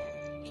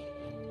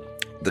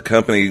 The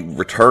company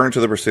returned to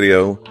the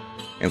Presidio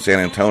in San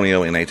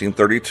Antonio in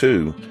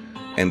 1832,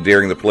 and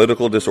during the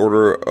political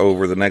disorder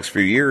over the next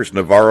few years,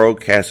 Navarro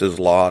cast his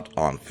lot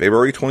on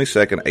February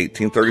 22nd,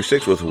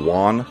 1836, with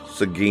Juan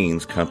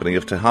Seguin's Company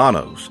of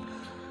Tejanos.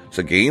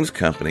 Seguin's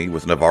company,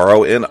 with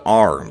Navarro in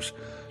arms,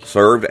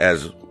 served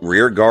as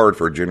rear guard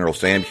for General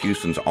Sam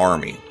Houston's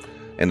army,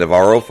 and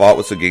Navarro fought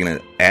with Seguin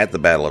at the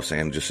Battle of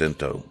San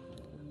Jacinto.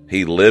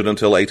 He lived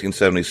until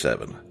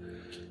 1877.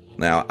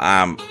 Now,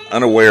 I'm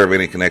unaware of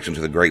any connection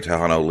to the great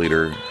Tejano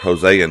leader,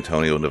 Jose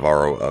Antonio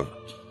Navarro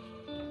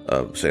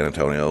of San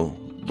Antonio,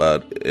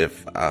 but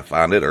if I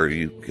find it, or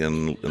you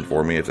can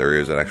inform me if there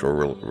is an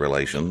actual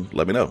relation,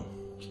 let me know.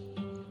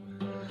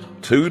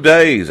 2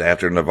 days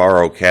after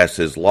Navarro cast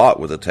his lot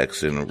with the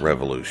Texan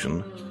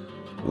Revolution,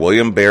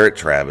 William Barrett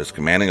Travis,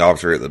 commanding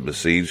officer at the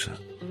besieged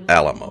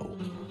Alamo,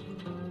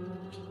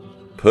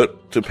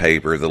 put to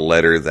paper the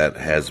letter that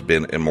has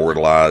been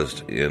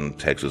immortalized in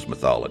Texas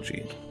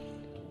mythology.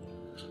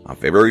 On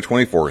February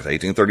 24th,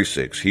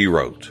 1836, he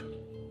wrote,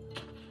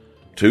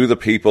 "To the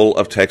people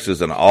of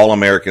Texas and all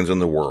Americans in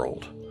the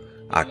world,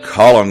 I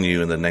call on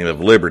you in the name of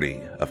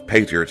liberty, of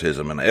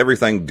patriotism, and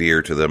everything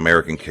dear to the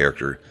American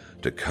character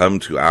to come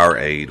to our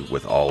aid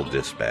with all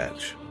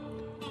dispatch."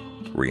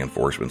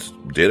 Reinforcements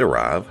did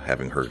arrive,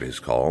 having heard his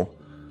call.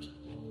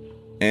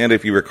 And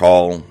if you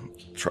recall,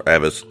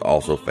 Travis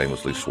also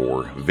famously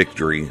swore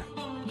victory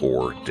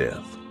or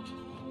death.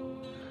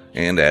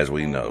 And as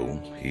we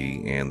know,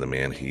 he and the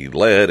men he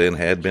led and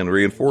had been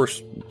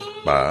reinforced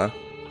by,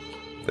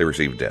 they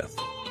received death.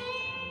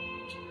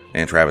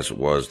 And Travis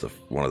was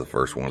one of the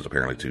first ones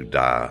apparently to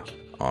die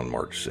on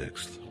March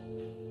 6th.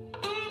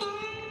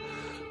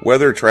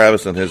 Whether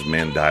Travis and his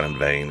men died in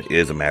vain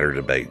is a matter of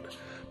debate,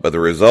 but the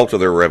result of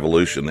their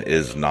revolution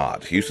is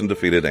not. Houston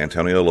defeated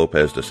Antonio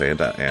Lopez de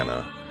Santa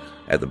Anna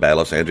at the Battle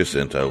of San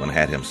Jacinto and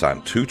had him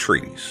sign 2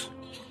 treaties.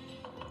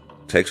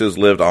 Texas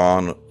lived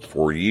on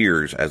for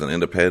years as an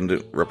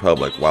independent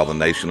republic while the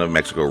nation of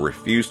Mexico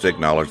refused to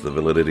acknowledge the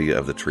validity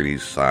of the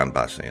treaties signed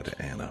by Santa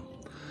Anna.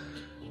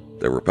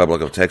 The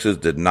Republic of Texas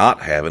did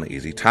not have an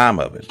easy time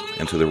of it,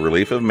 and to the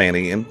relief of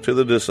many and to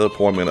the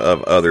disappointment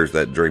of others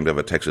that dreamed of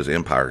a Texas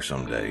empire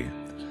someday,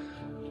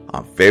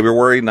 on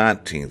February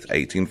 19th,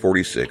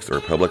 1846, the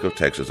Republic of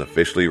Texas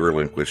officially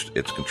relinquished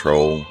its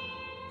control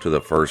to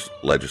the first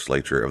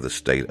legislature of the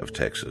state of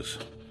Texas.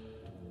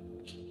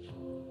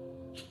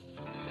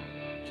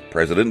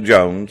 President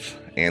Jones,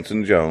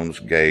 Anson Jones,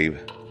 gave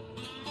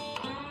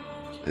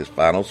his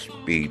final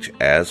speech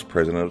as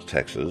President of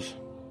Texas,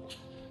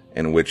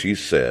 in which he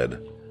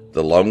said,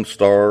 "The Lone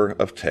Star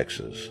of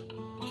Texas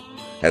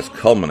has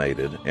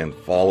culminated in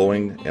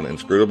following an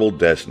inscrutable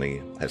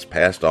destiny, has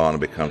passed on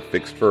and become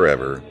fixed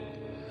forever,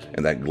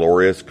 in that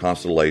glorious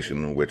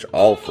constellation which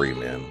all free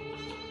men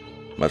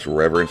must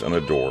reverence and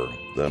adore,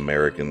 the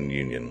American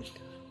Union.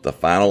 The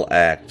final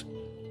act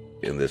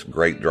in this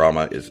great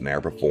drama is now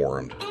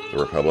performed. The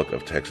Republic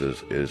of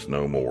Texas is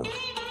no more."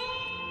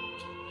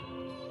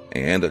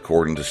 And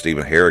according to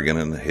Stephen Harrigan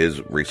in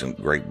his recent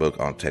great book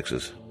on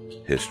Texas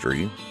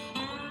history,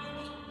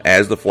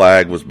 as the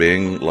flag was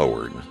being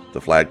lowered, the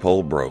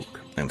flagpole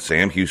broke, and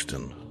Sam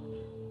Houston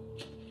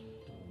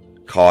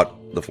caught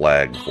the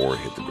flag before it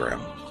hit the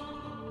ground.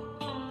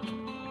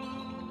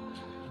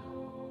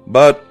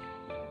 But,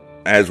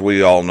 as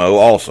we all know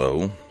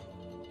also,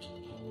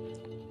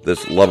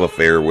 this love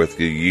affair with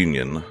the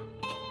Union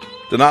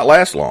did not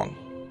last long.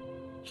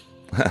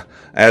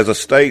 As a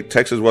state,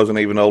 Texas wasn't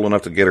even old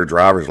enough to get her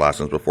driver's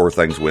license before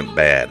things went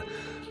bad.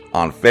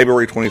 On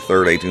February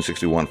 23,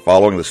 1861,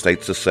 following the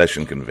state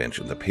secession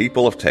convention, the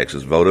people of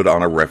Texas voted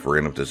on a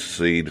referendum to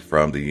secede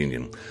from the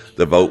Union.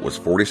 The vote was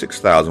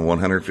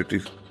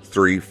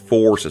 46,153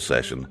 for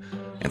secession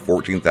and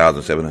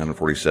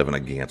 14,747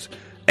 against.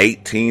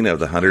 18 of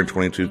the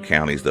 122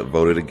 counties that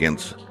voted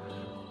against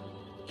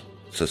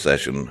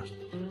secession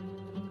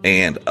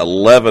and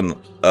 11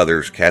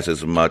 others cast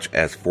as much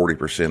as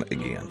 40%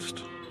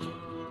 against.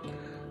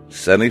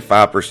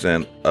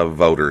 75% of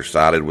voters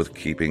sided with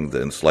keeping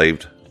the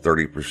enslaved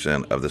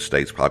 30% of the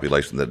state's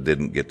population that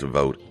didn't get to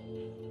vote.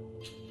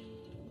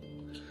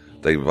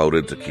 They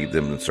voted to keep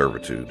them in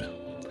servitude.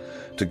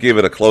 To give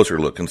it a closer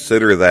look,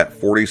 consider that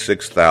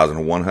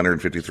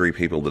 46,153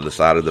 people that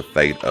decided the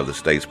fate of the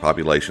state's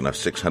population of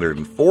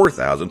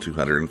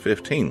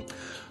 604,215.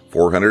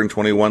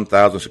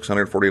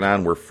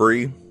 421,649 were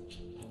free,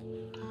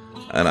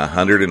 and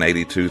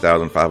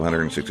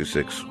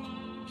 182,566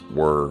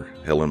 were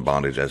held in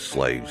bondage as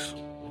slaves.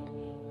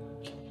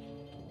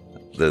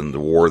 Then the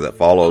war that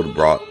followed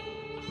brought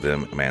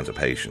them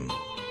emancipation.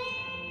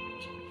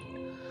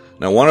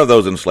 Now, one of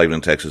those enslaved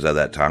in Texas at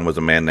that time was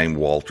a man named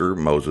Walter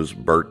Moses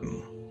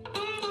Burton.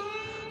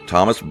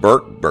 Thomas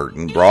Burke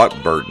Burton brought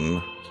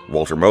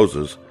Walter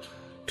Moses,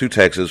 to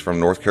Texas from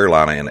North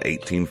Carolina in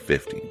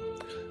 1850,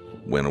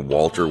 when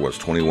Walter was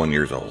 21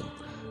 years old.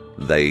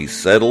 They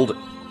settled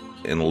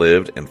and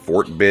lived in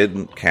Fort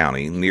Bend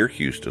County near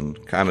Houston,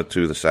 kind of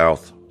to the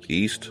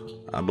southeast,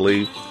 I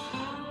believe.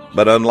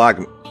 But unlike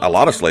a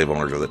lot of slave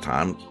owners of the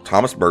time,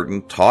 Thomas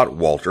Burton taught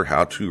Walter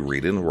how to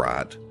read and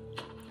write.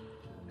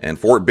 And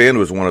Fort Bend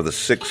was one of the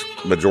 6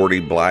 majority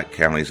black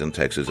counties in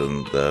Texas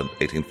in the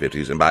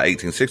 1850s. And by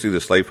 1860, the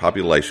slave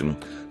population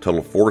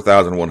totaled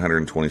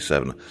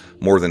 4,127,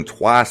 more than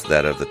twice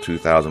that of the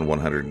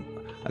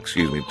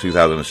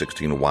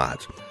 2016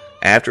 whites.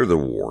 After the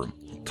war,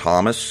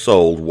 Thomas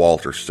sold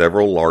Walter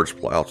several large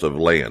plots of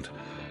land,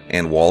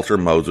 and Walter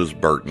Moses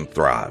Burton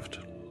thrived.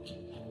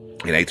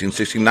 In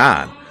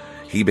 1869,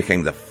 he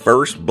became the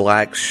first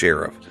black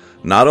sheriff,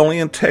 not only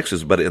in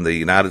Texas, but in the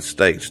United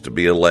States, to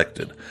be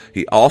elected.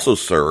 He also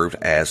served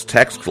as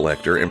tax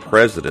collector and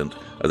president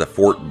of the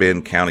Fort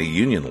Bend County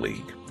Union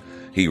League.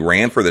 He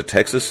ran for the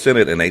Texas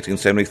Senate in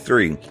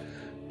 1873,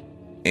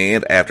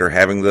 and after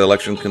having the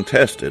election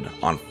contested,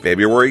 on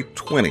February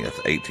 20th,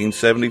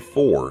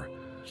 1874,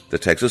 the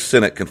Texas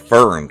Senate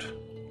confirmed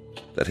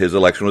that his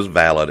election was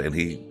valid, and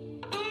he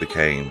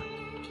became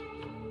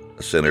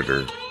a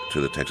senator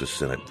to the Texas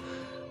Senate.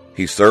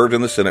 He served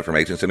in the Senate from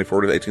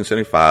 1874 to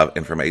 1875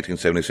 and from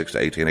 1876 to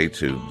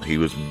 1882. He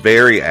was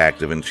very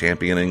active in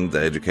championing the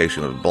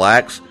education of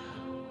blacks,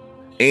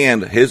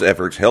 and his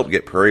efforts helped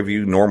get Prairie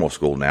View Normal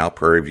School, now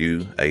Prairie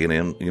View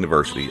A&M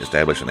University,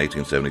 established in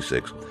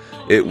 1876.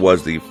 It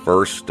was the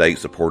first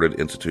state-supported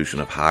institution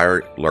of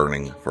higher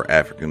learning for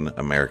African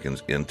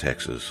Americans in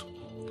Texas.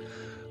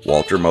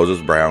 Walter Moses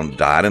Brown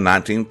died in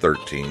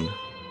 1913,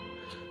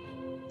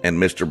 and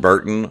Mr.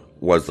 Burton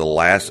was the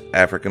last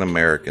African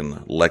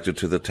American elected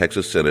to the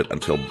Texas Senate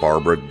until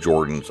Barbara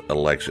Jordan's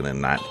election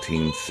in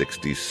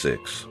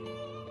 1966.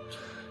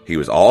 He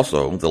was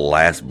also the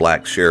last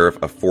black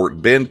sheriff of Fort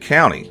Bend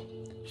County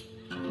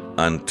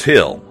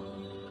until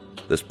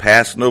this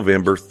past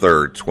November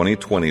 3rd,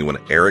 2020, when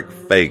Eric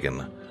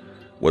Fagan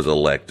was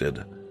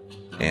elected,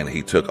 and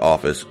he took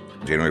office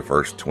January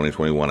 1st,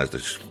 2021 as the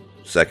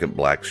second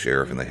black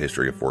sheriff in the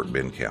history of Fort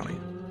Bend County.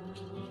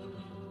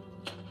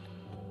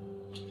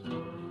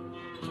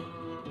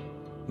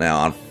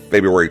 Now, on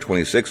February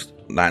 26,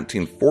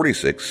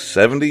 1946,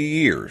 70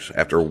 years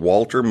after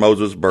Walter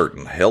Moses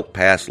Burton helped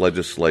pass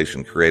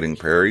legislation creating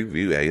Prairie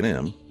View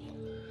A&M,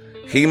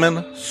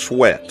 Heman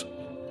Sweat,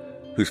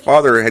 whose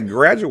father had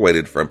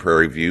graduated from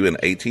Prairie View in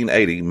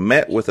 1880,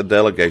 met with a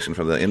delegation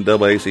from the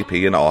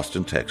NAACP in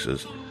Austin,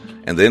 Texas,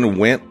 and then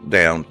went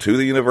down to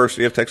the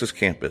University of Texas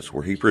campus,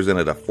 where he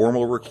presented a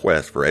formal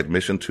request for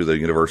admission to the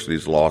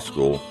university's law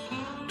school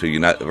to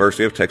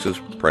University of Texas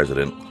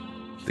President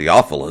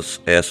Theophilus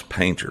S.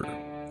 Painter,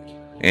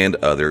 and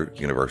other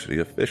university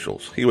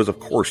officials. He was, of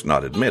course,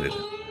 not admitted,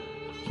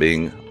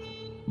 being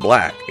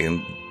black,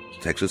 and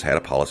Texas had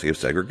a policy of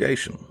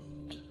segregation.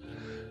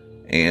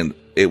 And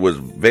it was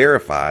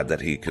verified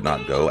that he could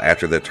not go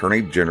after the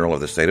Attorney General of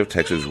the state of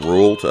Texas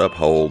ruled to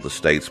uphold the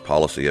state's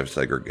policy of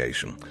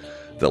segregation.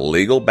 The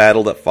legal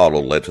battle that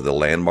followed led to the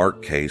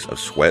landmark case of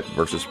Sweatt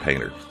versus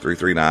Painter,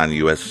 339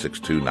 U.S.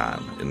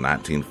 629 in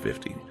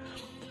 1950,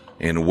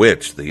 in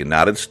which the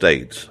United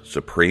States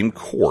Supreme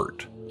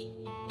Court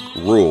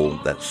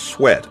ruled that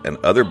Sweatt and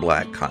other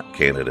black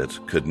candidates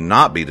could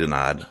not be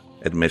denied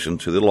admission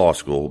to the law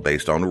school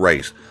based on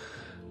race.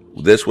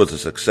 This was a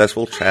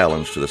successful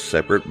challenge to the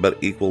separate but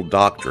equal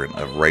doctrine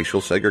of racial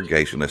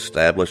segregation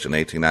established in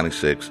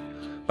 1896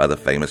 by the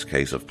famous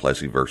case of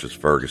Plessy versus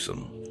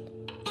Ferguson.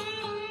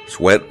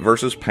 Sweatt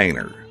versus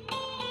Painter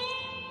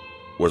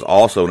was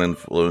also an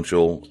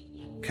influential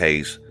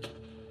case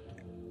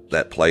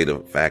that played a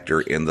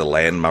factor in the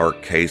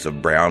landmark case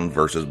of Brown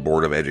versus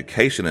Board of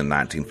Education in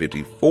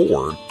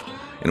 1954,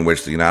 in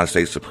which the United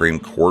States Supreme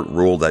Court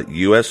ruled that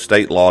U.S.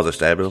 state laws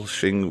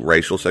establishing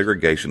racial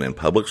segregation in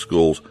public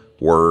schools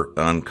were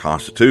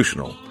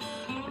unconstitutional,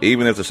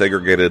 even if the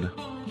segregated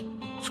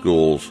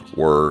schools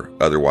were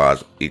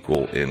otherwise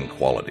equal in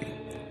quality.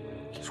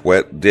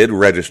 Sweatt did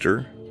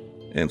register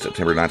in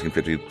September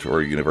 1950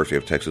 for University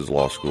of Texas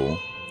Law School,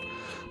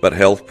 but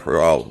health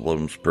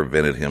problems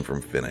prevented him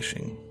from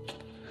finishing.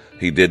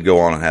 He did go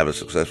on and have a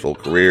successful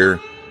career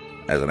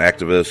as an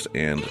activist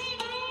and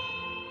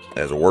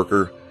as a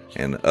worker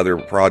in other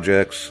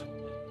projects.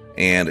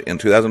 And in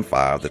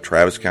 2005, the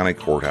Travis County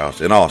Courthouse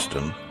in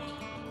Austin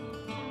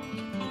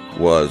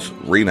was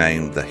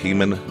renamed the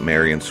Heman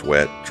Marion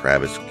Sweatt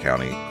Travis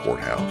County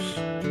Courthouse.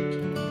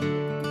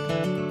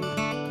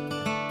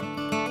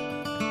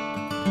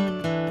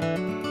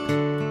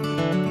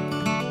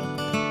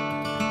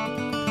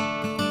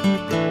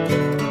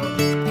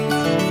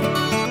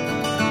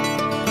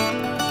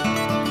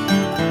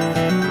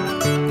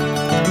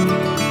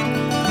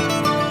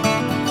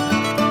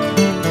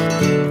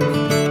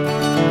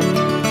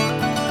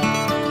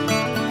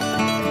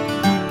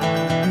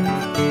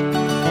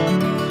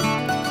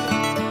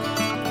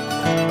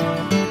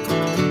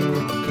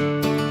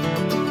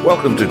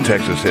 Welcome to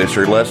Texas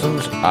History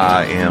Lessons.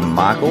 I am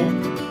Michael,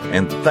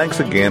 and thanks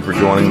again for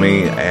joining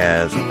me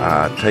as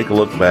I take a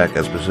look back at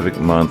a specific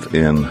month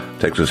in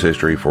Texas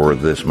history for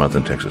this month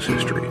in Texas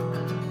history.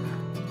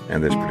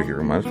 And this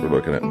particular month, we're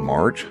looking at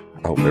March.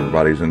 I hope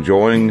everybody's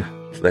enjoying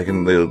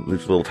taking these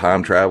little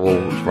time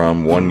travels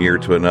from one year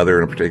to another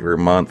in a particular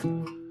month.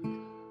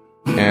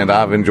 And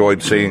I've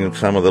enjoyed seeing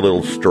some of the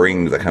little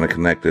strings that kind of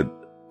connected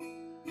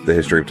the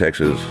history of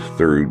Texas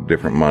through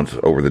different months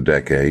over the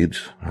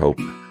decades. I hope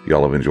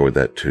y'all have enjoyed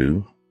that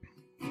too.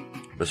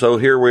 So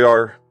here we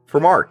are for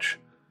March.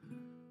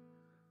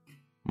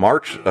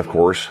 March, of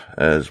course,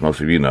 as most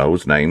of you know,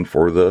 is named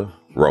for the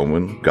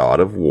Roman god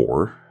of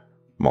war,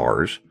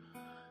 Mars.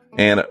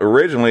 And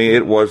originally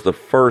it was the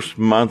first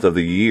month of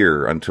the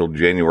year until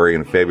January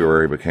and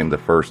February became the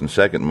first and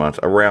second months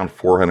around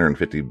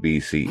 450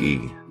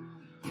 BCE.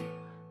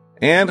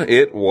 And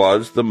it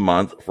was the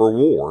month for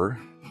war,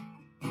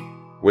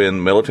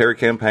 when military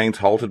campaigns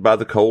halted by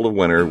the cold of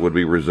winter would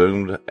be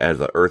resumed as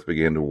the earth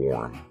began to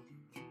warm.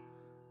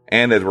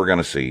 And as we're going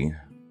to see,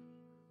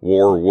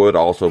 war would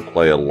also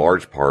play a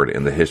large part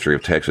in the history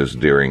of Texas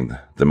during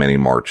the many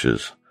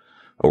marches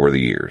over the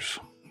years.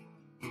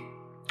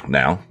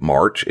 Now,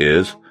 March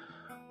is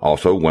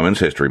also Women's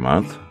History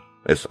Month.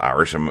 It's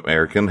Irish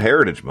American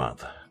Heritage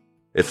Month.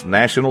 It's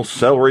National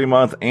Celery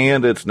Month,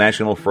 and it's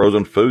National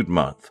Frozen Food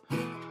Month,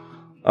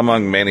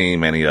 among many,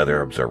 many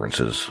other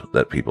observances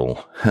that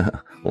people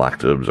like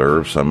to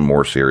observe, some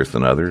more serious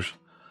than others.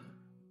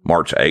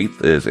 March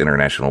 8th is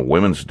International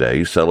Women's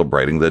Day,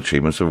 celebrating the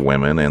achievements of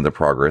women and the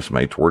progress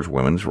made towards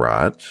women's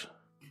rights.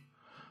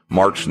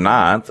 March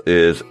 9th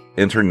is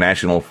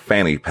International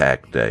Fanny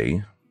Pack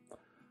Day.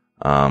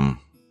 Hope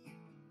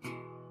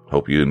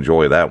you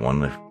enjoy that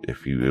one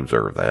if you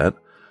observe that.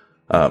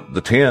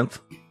 The 10th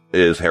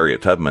is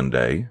Harriet Tubman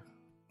Day.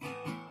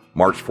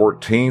 March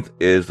 14th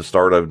is the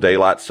start of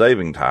daylight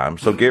saving time,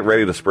 so get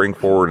ready to spring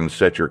forward and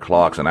set your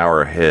clocks an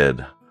hour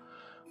ahead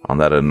on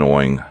that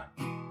annoying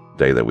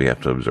day that we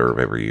have to observe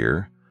every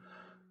year.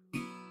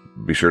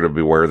 Be sure to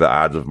beware the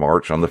Ides of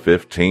March on the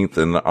 15th,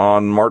 and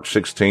on March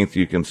 16th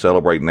you can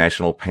celebrate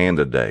National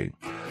Panda Day.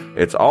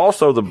 It's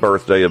also the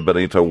birthday of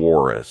Benito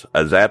Juarez,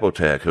 a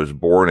Zapotec who was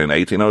born in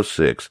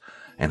 1806,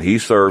 and he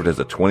served as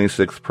the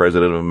 26th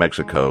president of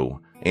Mexico,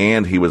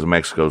 and he was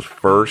Mexico's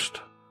first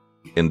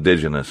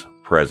indigenous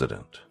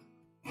president.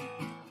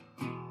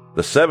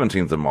 The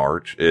 17th of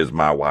March is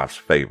my wife's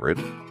favorite.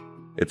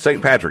 It's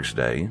St. Patrick's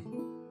Day.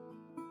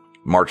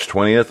 March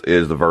 20th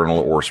is the vernal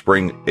or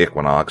spring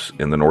equinox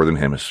in the northern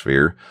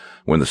hemisphere,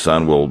 when the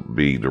sun will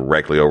be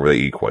directly over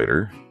the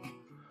equator.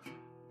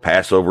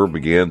 Passover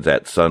begins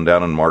at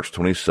sundown on March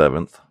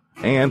 27th,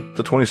 and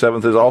the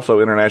 27th is also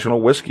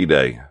International Whiskey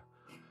Day.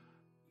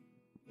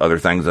 Other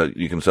things that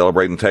you can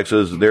celebrate in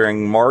Texas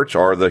during March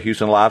are the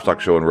Houston Livestock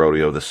Show and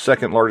Rodeo, the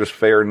second largest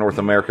fair in North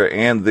America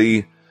and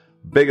the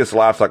biggest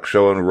livestock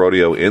show and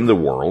rodeo in the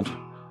world.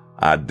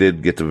 I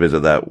did get to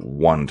visit that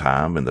one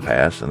time in the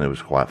past, and it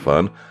was quite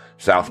fun.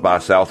 South by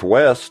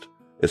Southwest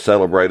is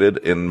celebrated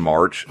in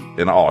March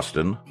in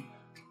Austin.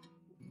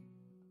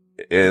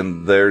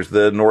 And there's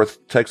the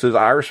North Texas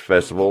Irish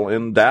Festival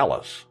in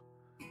Dallas.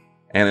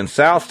 And in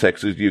South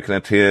Texas, you can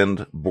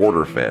attend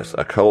Border Fest,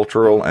 a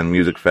cultural and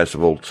music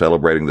festival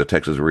celebrating the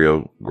Texas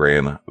Rio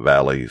Grande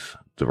Valley's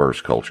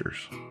diverse cultures.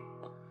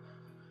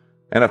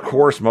 And of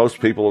course, most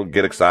people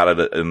get excited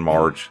in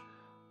March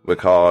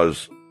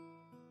because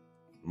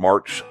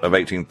March of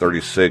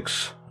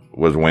 1836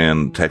 was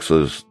when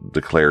Texas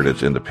declared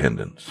its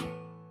independence.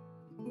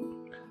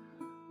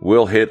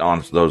 We'll hit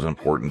on those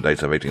important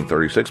dates of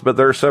 1836, but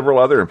there are several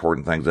other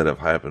important things that have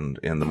happened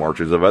in the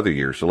marches of other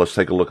years. So let's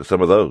take a look at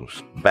some of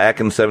those. Back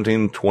in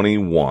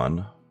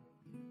 1721,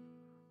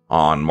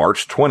 on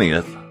March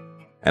 20th,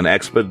 an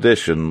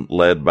expedition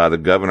led by the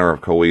governor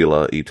of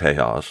Coahuila y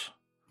Tejas,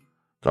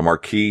 the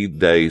Marquis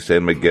de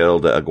San Miguel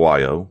de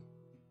Aguayo,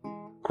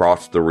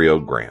 crossed the Rio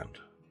Grande.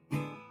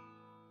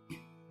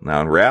 Now,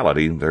 in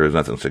reality, there is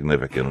nothing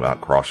significant about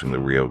crossing the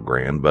Rio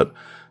Grande, but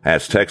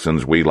as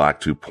Texans, we like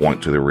to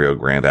point to the Rio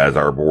Grande as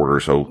our border,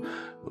 so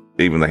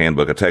even the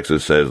Handbook of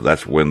Texas says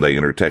that's when they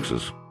entered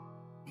Texas.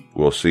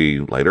 We'll see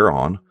later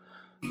on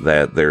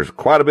that there's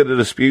quite a bit of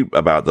dispute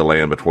about the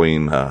land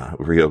between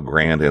Rio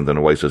Grande and the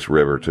Nueces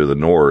River to the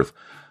north.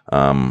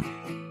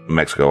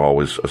 Mexico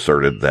always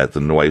asserted that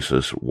the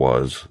Nueces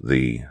was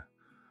the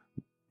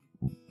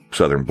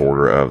southern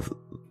border of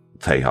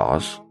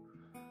Tejas.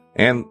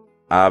 And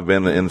I've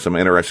been in some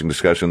interesting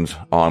discussions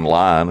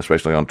online,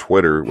 especially on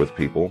Twitter, with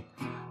people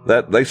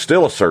that they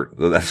still assert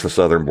that that's the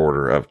southern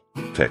border of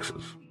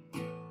Texas.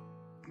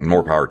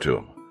 More power to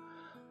them.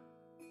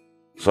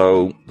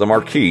 So the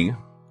Marquis,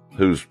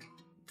 whose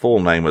full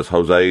name was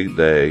Jose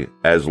de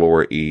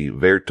Azlor y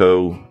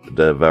Verto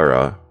de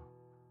Vera,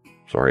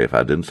 sorry if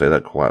I didn't say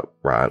that quite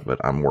right,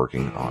 but I'm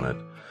working on it,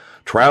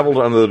 traveled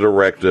under the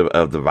directive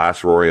of the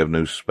Viceroy of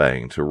New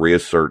Spain to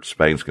reassert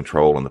Spain's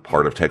control in the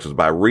part of Texas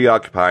by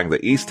reoccupying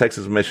the East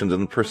Texas missions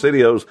and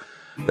presidios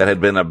that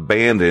had been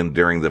abandoned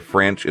during the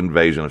French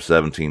invasion of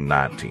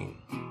 1719.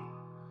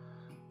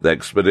 The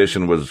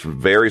expedition was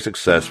very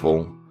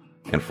successful,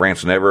 and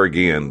France never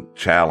again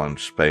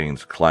challenged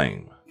Spain's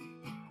claim.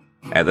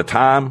 At the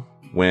time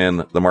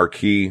when the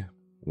Marquis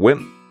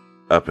went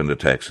up into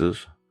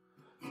Texas,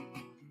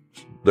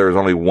 there was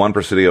only one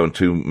presidio and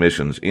 2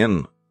 missions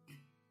in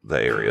the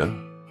area.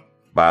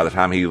 By the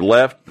time he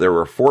left, there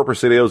were 4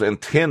 presidios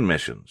and 10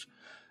 missions.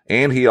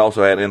 And he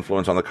also had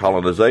influence on the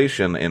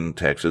colonization in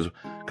Texas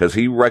because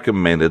he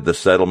recommended the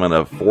settlement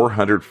of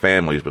 400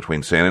 families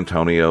between San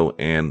Antonio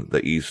and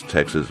the East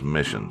Texas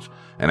missions.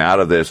 And out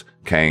of this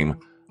came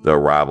the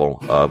arrival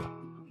of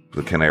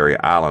the Canary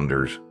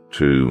Islanders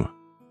to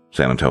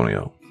San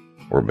Antonio,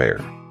 or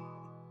Bear.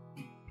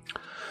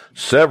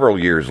 Several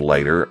years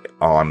later,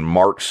 on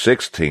March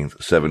 16th,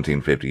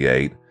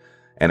 1758,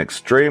 an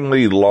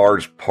extremely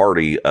large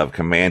party of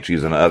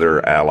Comanches and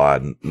other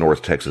allied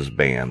North Texas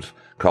bands,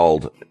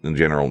 called in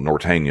general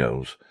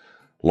Norteños,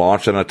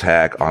 launched an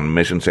attack on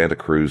Mission Santa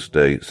Cruz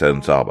de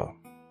San Saba.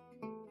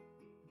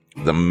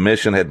 The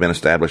mission had been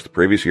established the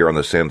previous year on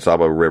the San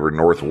Saba River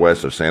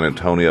northwest of San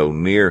Antonio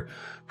near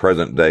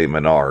present-day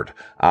Menard.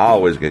 I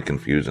always get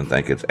confused and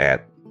think it's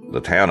at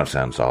the town of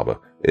San Saba.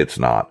 It's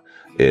not.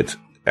 It's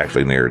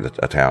actually near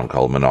a town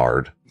called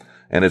Menard.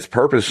 And its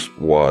purpose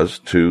was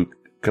to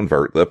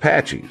convert the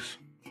Apaches.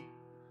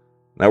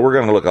 Now, we're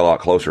going to look a lot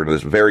closer to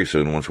this very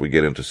soon once we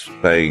get into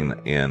Spain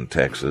in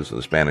Texas,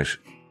 the Spanish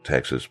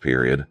Texas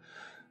period,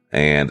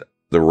 and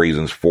the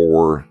reasons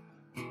for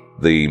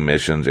the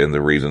missions and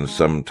the reasons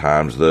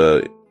sometimes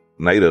the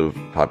native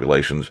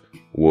populations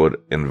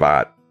would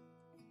invite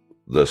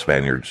the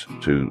Spaniards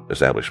to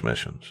establish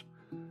missions.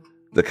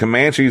 The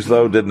Comanches,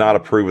 though, did not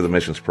approve of the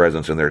mission's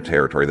presence in their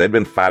territory. They'd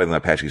been fighting the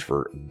Apaches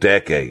for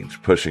decades,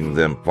 pushing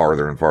them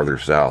farther and farther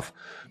south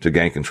to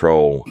gain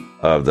control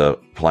of the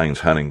plains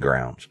hunting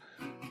grounds.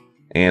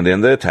 And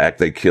in the attack,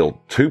 they killed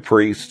 2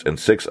 priests and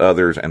 6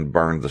 others and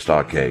burned the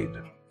stockade.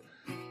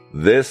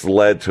 This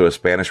led to a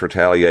Spanish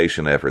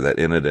retaliation effort that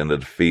ended in a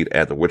defeat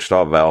at the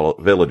Wichita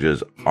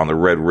villages on the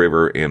Red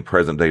River in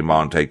present-day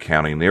Monte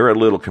County near a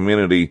little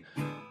community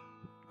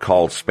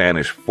called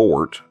Spanish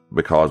Fort,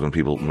 because when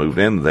people moved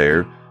in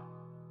there,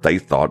 they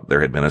thought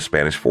there had been a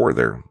Spanish fort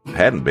there.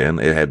 Hadn't been.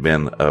 It had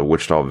been a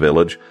Wichita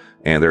village,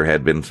 and there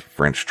had been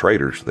French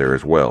traders there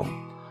as well.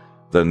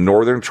 The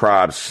northern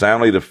tribes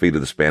soundly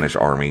defeated the Spanish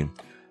army,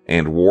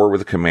 and war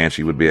with the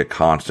Comanche would be a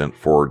constant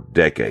for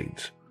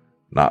decades.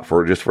 Not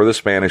for just for the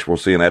Spanish. We'll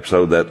see an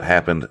episode that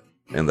happened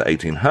in the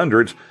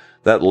 1800s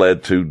that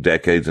led to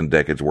decades and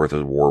decades worth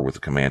of war with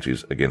the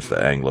Comanches against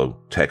the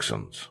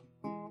Anglo-Texans.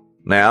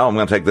 Now, I'm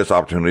going to take this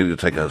opportunity to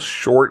take a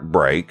short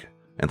break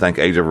and thank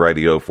Age of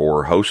Radio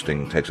for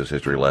hosting Texas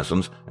History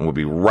Lessons, and we'll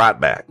be right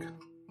back.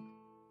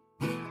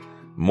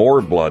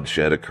 More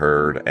bloodshed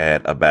occurred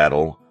at a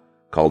battle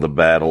called the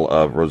Battle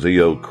of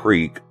Rocio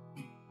Creek,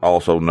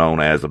 also known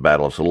as the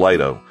Battle of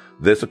Salado.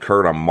 This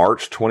occurred on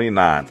March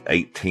 29th,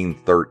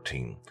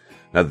 1813.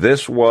 Now,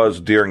 this was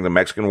during the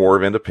Mexican War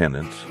of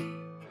Independence,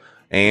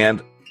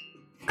 and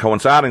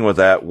coinciding with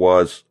that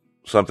was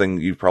something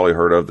you've probably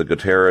heard of, the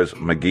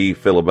Gutierrez-McGee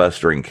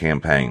filibustering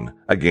campaign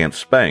against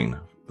Spain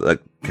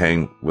that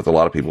came with a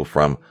lot of people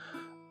from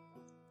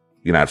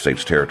United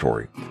States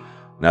territory.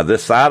 Now,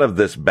 this side of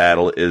this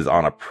battle is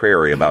on a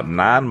prairie about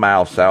 9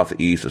 miles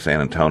southeast of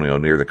San Antonio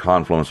near the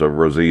confluence of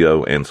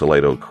Rocio and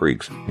Salado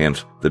Creeks,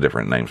 hence the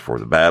different names for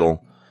the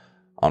battle.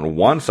 On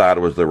one side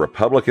was the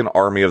Republican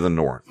Army of the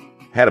North,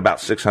 had about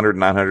 600,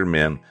 900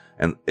 men,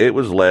 and it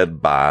was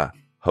led by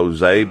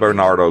Jose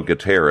Bernardo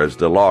Gutierrez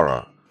de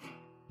Lara,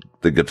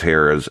 the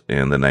Gutierrez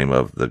in the name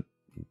of the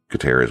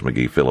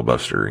Gutierrez-McGee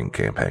filibustering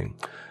campaign.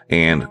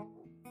 And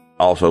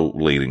also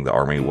leading the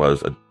army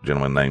was a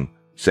gentleman named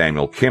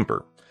Samuel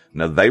Kemper.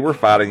 Now, they were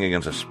fighting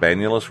against a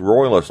Spanish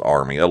Royalist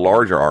army, a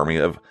larger army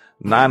of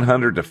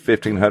 900 to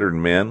 1,500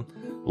 men,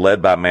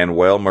 led by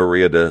Manuel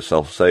Maria de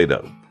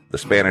Salcedo, the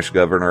Spanish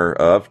governor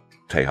of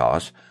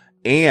Tejas,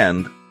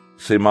 and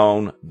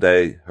Simón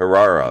de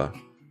Herrera,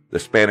 the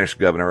Spanish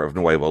governor of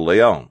Nuevo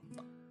León.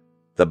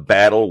 The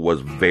battle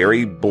was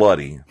very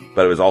bloody,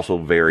 but it was also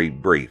very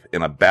brief.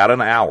 In about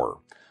an hour,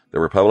 the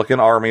Republican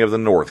Army of the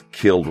North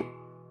killed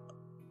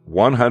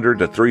 100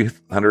 to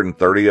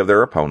 330 of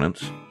their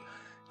opponents,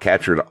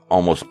 captured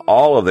almost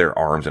all of their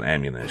arms and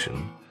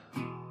ammunition,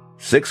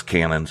 6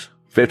 cannons,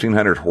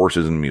 1,500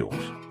 horses and mules,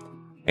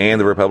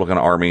 and the Republican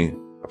Army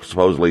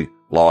supposedly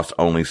lost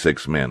only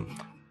 6 men.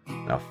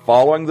 Now,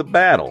 following the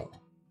battle,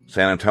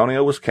 San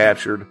Antonio was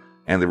captured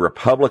and the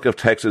Republic of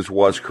Texas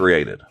was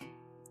created.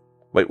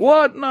 Wait,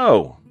 what?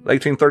 No.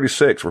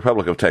 1836,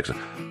 Republic of Texas.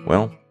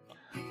 Well,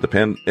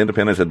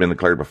 independence had been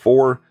declared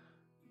before.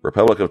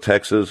 Republic of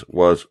Texas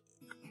was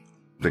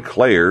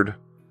declared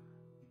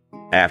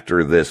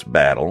after this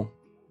battle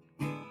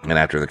and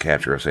after the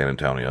capture of San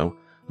Antonio,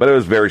 but it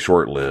was very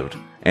short-lived,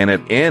 and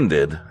it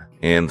ended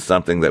in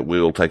something that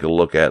we'll take a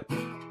look at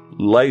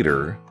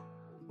later,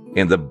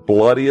 in the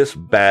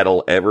bloodiest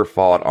battle ever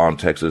fought on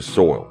Texas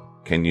soil.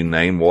 Can you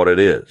name what it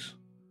is?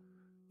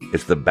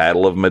 It's the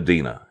Battle of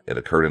Medina. It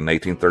occurred in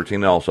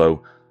 1813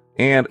 also,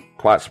 and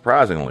quite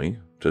surprisingly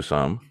to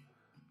some,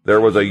 there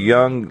was a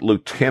young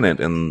lieutenant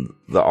in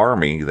the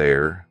army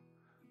there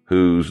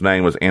whose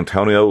name was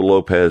Antonio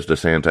Lopez de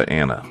Santa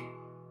Anna.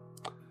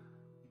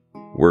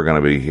 We're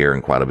going to be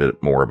hearing quite a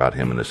bit more about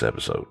him in this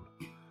episode.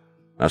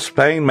 Now,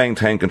 Spain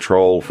maintained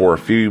control for a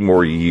few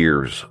more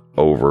years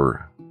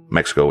over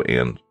Mexico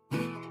and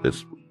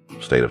its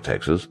state of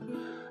Texas.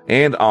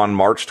 And on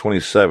March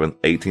 27,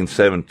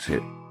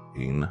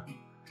 1817,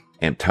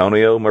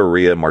 Antonio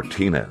Maria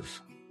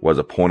Martinez was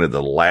appointed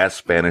the last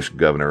Spanish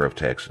governor of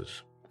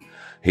Texas.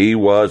 He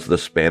was the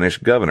Spanish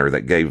governor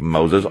that gave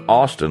Moses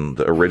Austin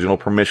the original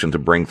permission to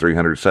bring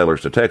 300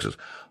 settlers to Texas.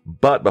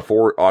 But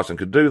before Austin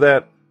could do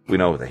that, we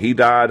know that he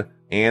died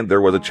and there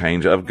was a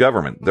change of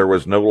government. There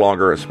was no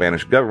longer a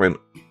Spanish government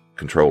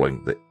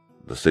controlling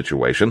the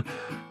situation.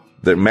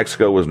 That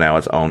Mexico was now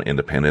its own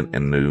independent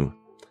and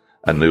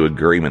a new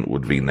agreement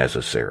would be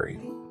necessary.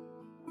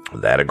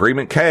 That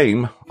agreement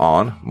came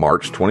on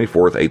March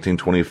 24th,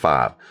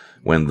 1825,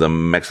 when the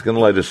Mexican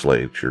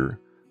legislature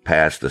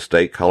passed the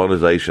State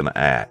Colonization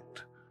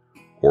Act,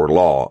 or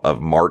law,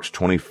 of March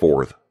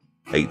 24th,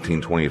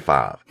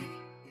 1825.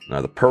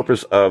 Now, the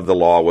purpose of the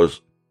law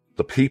was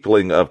the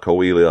peopling of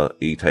Coahuila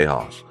y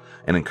Tejas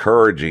and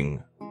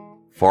encouraging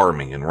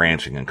farming and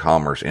ranching and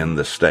commerce in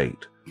the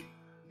state.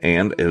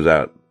 And it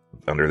was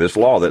under this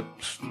law that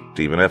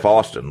Stephen F.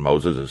 Austin,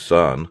 Moses'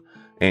 son,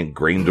 and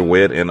Green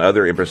DeWitt and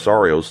other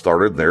impresarios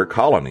started their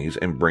colonies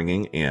and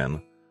bringing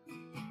in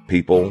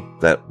people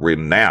that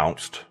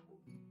renounced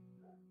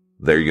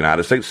their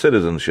United States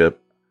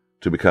citizenship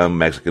to become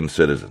Mexican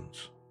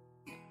citizens.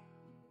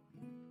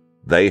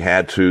 They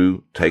had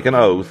to take an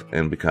oath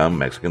and become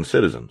Mexican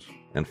citizens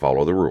and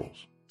follow the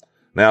rules.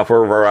 Now,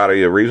 for a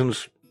variety of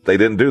reasons, they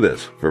didn't do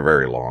this for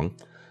very long.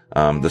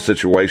 The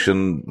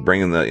situation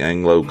bringing the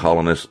Anglo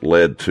colonists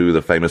led to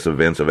the famous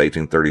events of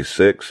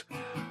 1836.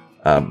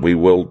 We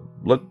will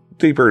look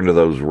deeper into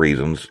those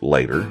reasons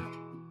later.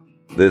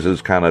 This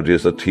is kind of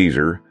just a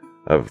teaser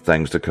of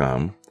things to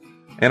come.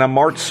 And on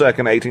March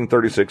 2nd,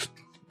 1836,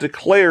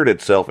 declared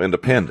itself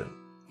independent.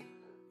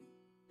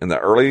 In the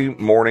early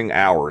morning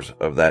hours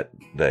of that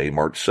day,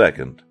 March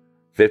 2nd,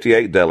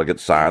 58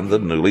 delegates signed the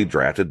newly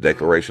drafted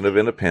Declaration of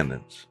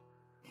Independence.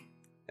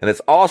 And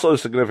it's also a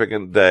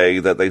significant day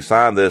that they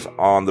signed this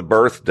on the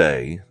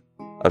birthday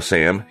of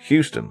Sam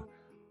Houston.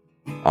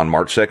 On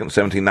March 2nd,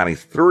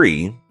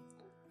 1793,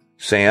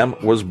 Sam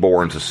was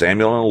born to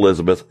Samuel and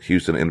Elizabeth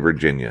Houston in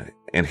Virginia.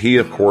 And he,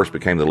 of course,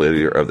 became the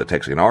leader of the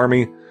Texian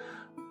Army.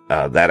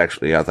 That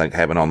actually, I think,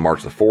 happened on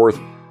March the 4th.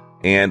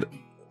 And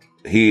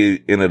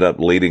he ended up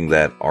leading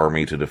that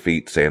army to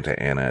defeat Santa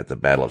Anna at the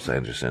Battle of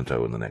San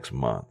Jacinto in the next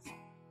month.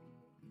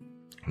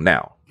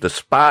 Now,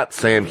 despite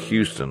Sam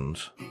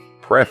Houston's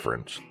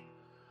preference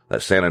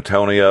that San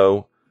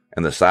Antonio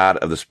and the site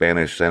of the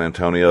Spanish San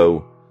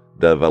Antonio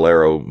de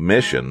Valero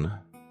mission,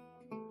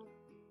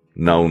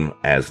 known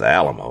as the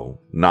Alamo,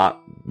 not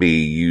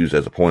be used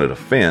as a point of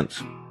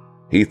defense,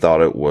 he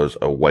thought it was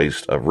a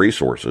waste of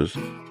resources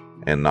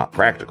and not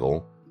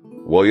practical.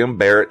 William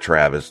Barrett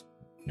Travis,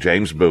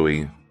 James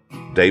Bowie,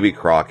 Davy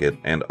Crockett,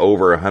 and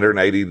over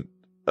 180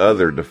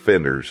 other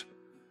defenders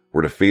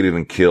were defeated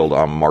and killed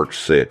on March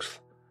 6th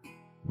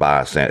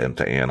by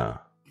Santa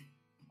Anna.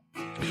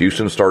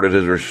 Houston started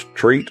his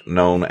retreat,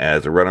 known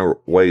as the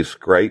Runaway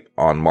Scrape,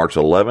 on March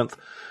 11th.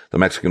 The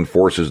Mexican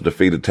forces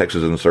defeated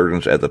Texas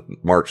insurgents at the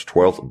March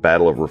 12th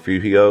Battle of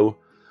Refugio,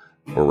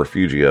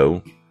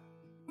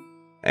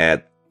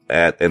 at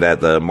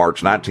the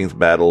March 19th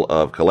Battle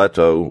of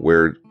Coleto,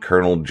 where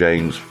Colonel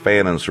James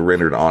Fannin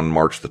surrendered on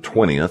March the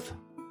 20th.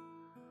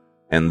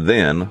 And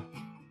then,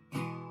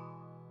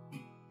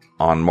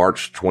 on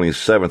March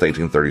 27th,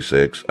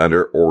 1836,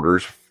 under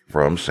orders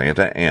from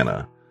Santa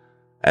Anna,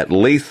 at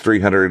least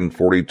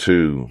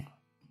 342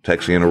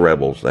 Texian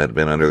rebels that had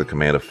been under the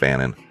command of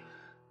Fannin,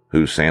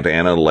 who Santa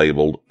Anna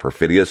labeled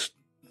perfidious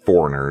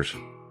foreigners,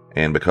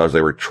 and because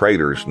they were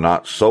traitors,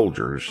 not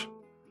soldiers,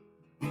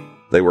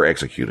 they were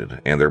executed,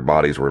 and their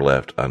bodies were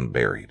left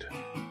unburied.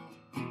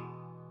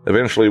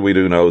 Eventually, we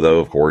do know, though,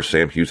 of course,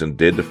 Sam Houston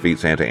did defeat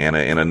Santa Anna,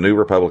 and a new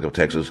Republic of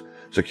Texas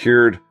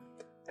secured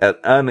an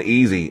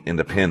uneasy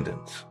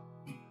independence.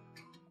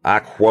 I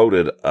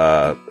quoted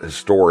a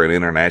historian,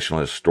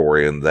 international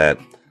historian, that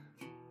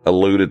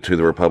alluded to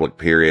the Republic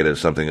period as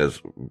something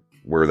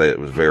where it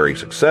was very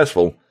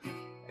successful.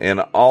 In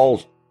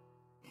all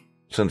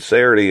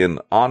sincerity and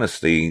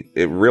honesty,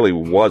 it really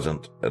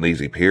wasn't an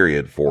easy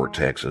period for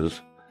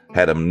Texas.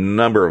 Had a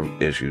number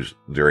of issues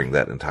during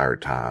that entire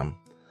time.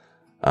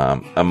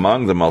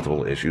 Among the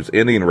multiple issues,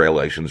 Indian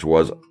relations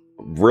was a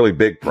really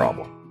big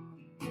problem.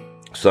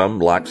 Some,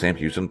 like Sam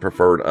Houston,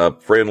 preferred a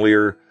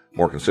friendlier,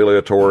 more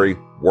conciliatory,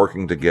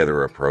 working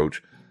together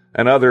approach,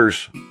 and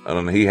others,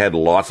 and he had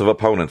lots of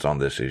opponents on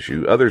this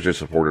issue, others just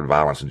supported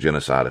violence and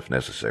genocide if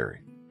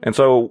necessary. And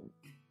so,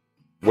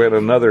 when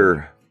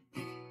another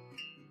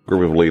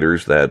group of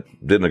leaders that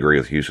didn't agree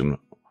with Houston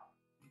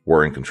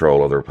were in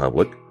control of the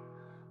Republic,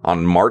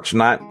 on March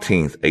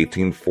 19th,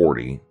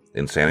 1840,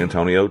 in San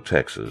Antonio,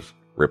 Texas,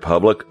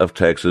 Republic of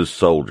Texas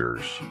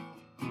soldiers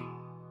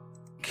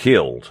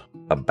killed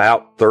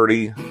about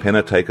 30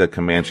 Penateca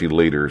Comanche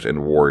leaders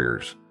and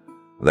warriors.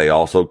 They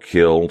also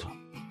killed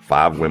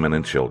 5 women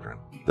and children.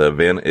 The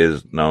event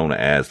is known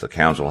as the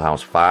Council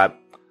House Fight.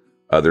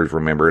 Others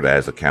remember it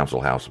as the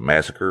Council House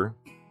Massacre.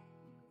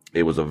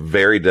 It was a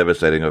very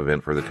devastating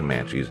event for the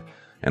Comanches,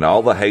 and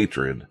all the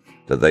hatred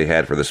that they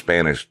had for the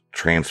Spanish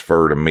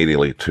transferred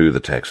immediately to the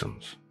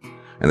Texans.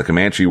 And the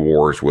Comanche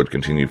Wars would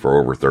continue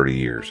for over 30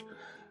 years.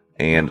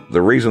 And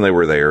the reason they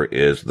were there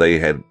is they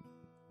had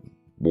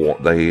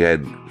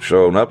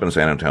shown up in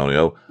San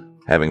Antonio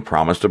having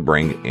promised to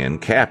bring in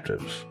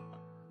captives.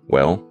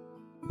 Well,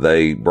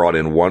 they brought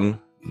in one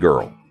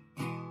girl,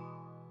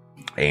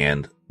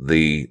 and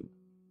the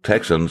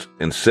Texans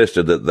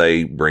insisted that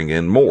they bring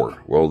in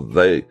more. Well,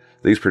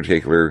 these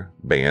particular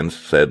bands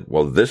said,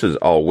 well, this is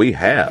all we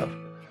have.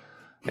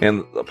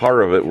 And a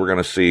part of it, we're going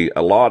to see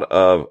a lot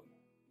of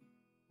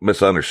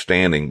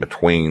misunderstanding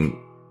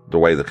between the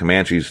way the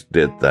Comanches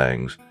did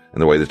things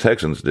and the way the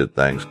Texans did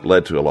things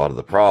led to a lot of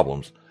the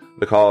problems,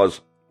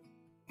 because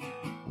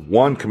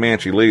one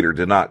Comanche leader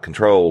did not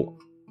control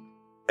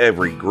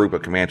every group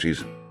of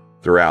Comanches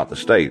throughout the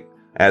state.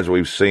 As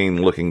we've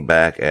seen looking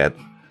back at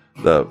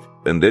the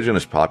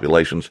indigenous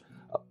populations,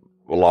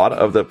 a lot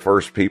of the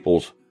first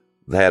peoples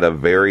had a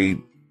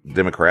very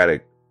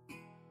democratic,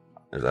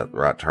 is that the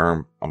right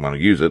term? I'm going to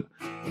use it,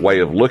 way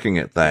of looking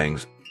at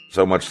things,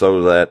 so much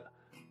so that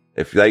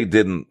if they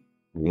didn't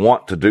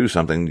want to do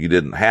something, you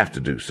didn't have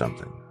to do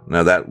something.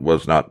 Now, that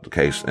was not the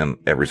case in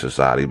every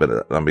society,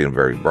 but I'm being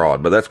very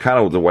broad. But that's kind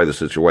of the way the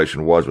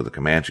situation was with the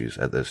Comanches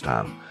at this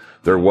time.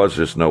 There was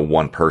just no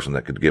one person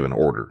that could give an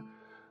order.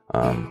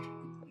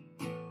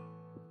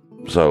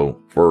 So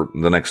for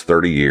the next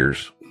 30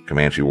 years,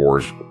 Comanche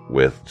wars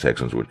with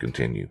Texans would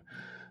continue.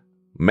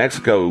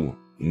 Mexico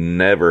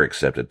never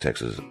accepted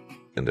Texas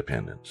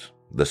independence.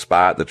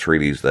 Despite the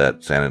treaties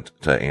that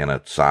Santa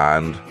Anna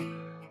signed,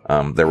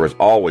 there was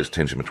always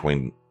tension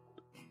between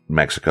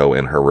Mexico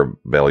and her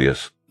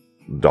rebellious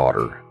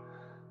daughter.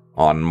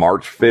 On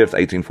March 5th,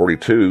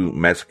 1842,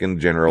 Mexican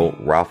General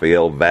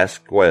Rafael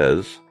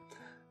Vasquez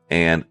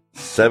and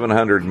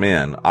 700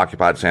 men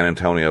occupied San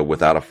Antonio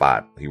without a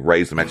fight. He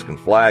raised the Mexican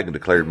flag and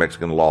declared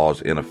Mexican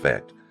laws in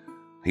effect.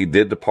 He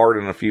did depart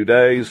in a few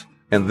days,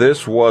 and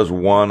this was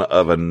one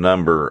of a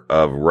number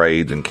of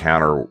raids and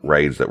counter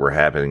raids that were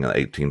happening in the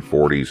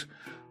 1840s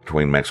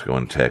between Mexico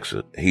and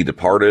Texas. He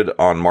departed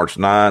on March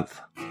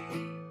 9th,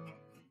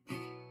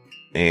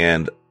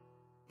 and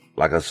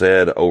like I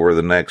said, over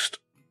the next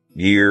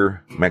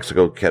year,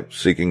 Mexico kept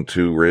seeking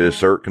to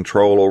reassert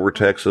control over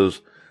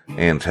Texas,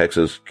 and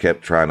Texas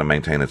kept trying to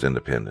maintain its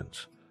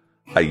independence.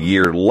 A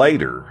year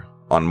later,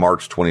 on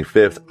March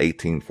 25th,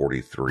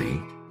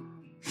 1843,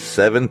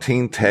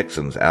 17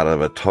 Texans out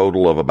of a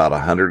total of about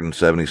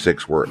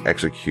 176 were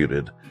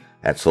executed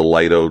at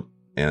Salado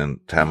in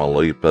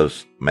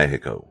Tamaulipas,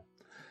 Mexico.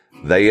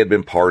 They had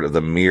been part of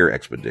the Mir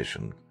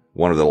expedition,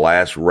 one of the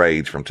last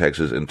raids from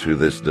Texas into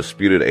this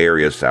disputed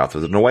area south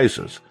of the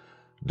Nueces.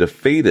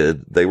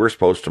 Defeated, they were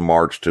supposed to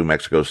march to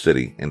Mexico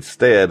City.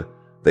 Instead,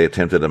 they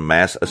attempted a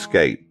mass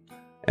escape,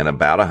 and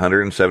about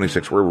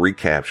 176 were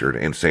recaptured.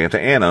 In Santa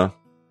Ana,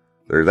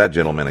 there's that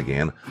gentleman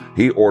again,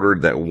 he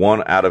ordered that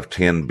 1 out of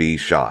 10 be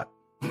shot.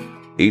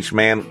 Each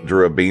man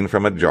drew a bean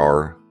from a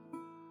jar,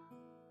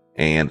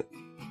 and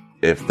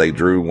if they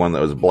drew one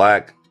that was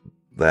black,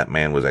 that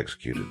man was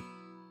executed.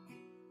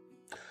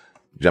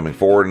 Jumping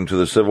forward into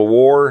the Civil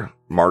War,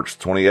 March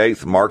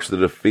 28th marks the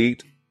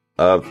defeat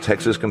of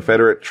Texas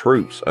Confederate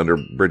troops under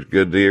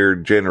Brigadier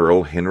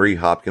General Henry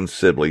Hopkins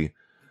Sibley,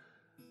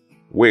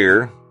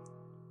 where,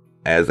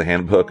 as the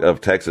Handbook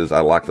of Texas, I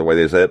like the way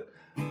they said,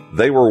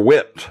 they were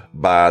whipped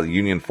by the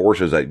Union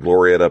forces at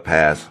Glorieta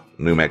Pass,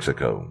 New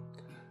Mexico.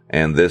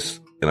 And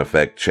this, in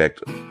effect,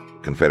 checked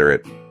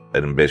Confederate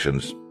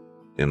ambitions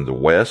in the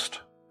West.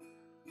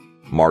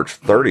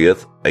 March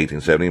 30th,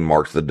 1870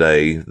 marks the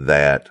day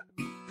that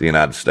the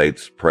United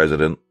States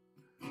President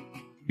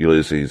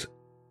Ulysses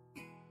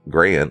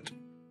Grant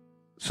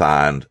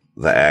signed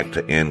the act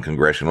to end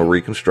congressional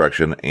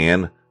reconstruction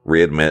and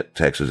readmit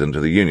Texas into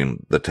the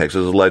Union. The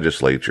Texas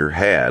legislature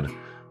had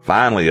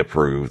finally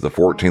approved the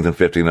 14th and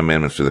 15th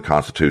Amendments to the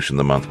Constitution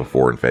the month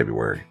before in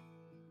February.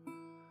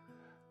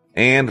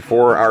 And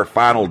for our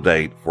final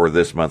date for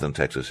this month in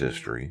Texas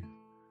history,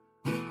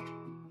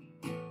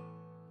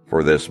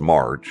 for this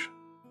March,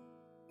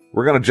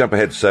 we're going to jump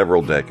ahead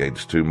several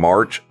decades to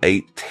March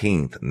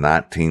 18th,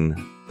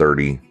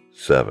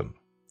 1937.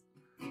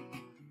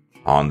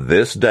 On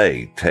this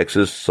day,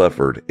 Texas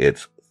suffered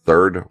its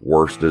third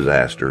worst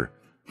disaster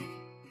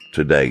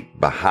to date,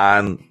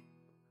 behind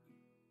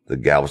the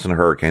Galveston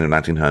hurricane of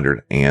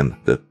 1900 and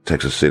the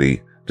Texas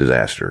City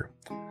disaster,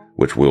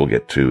 which we'll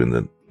get to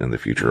in the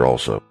future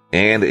also.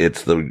 And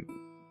it's the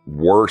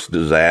worst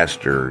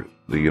disaster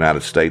the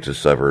United States has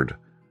suffered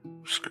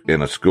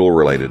in a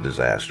school-related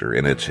disaster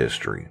in its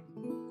history.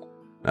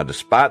 Now,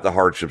 despite the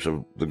hardships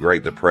of the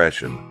Great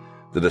Depression,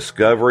 the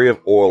discovery of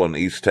oil in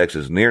East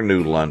Texas near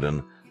New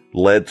London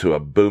led to a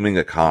booming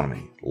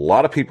economy. A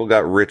lot of people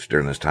got rich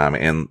during this time,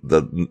 and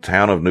the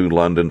town of New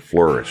London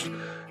flourished.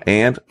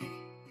 And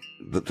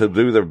to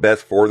do their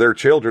best for their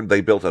children,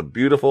 they built a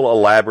beautiful,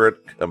 elaborate,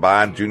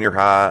 combined junior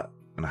high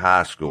and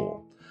high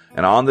school.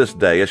 And on this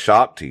day, a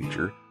shop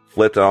teacher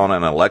flipped on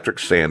an electric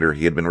sander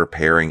he had been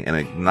repairing and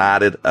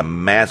ignited a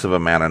massive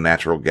amount of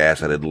natural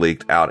gas that had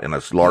leaked out in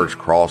a large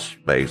crawl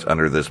space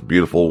under this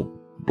beautiful,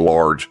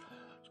 large,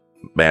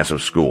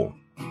 massive school.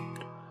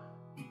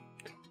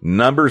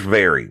 Numbers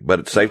vary, but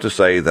it's safe to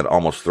say that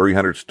almost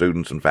 300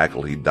 students and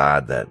faculty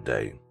died that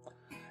day.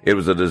 It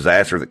was a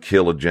disaster that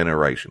killed a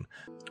generation.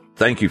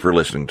 Thank you for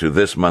listening to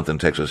This Month in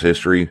Texas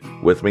History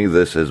with me.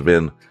 This has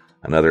been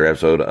another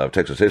episode of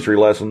Texas History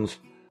Lessons.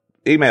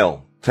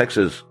 Email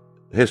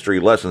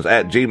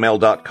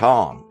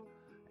texashistorylessons@gmail.com.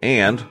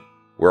 And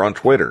we're on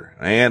Twitter.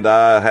 And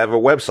I have a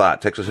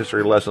website,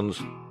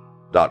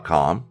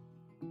 texashistorylessons.com.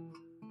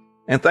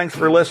 And thanks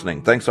for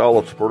listening. Thanks to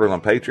all the supporters on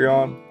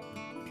Patreon.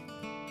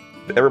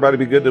 Everybody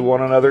be good to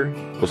one another.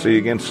 We'll see you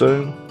again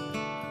soon.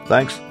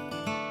 Thanks,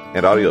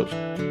 and adios.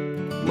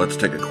 Let's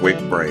take a quick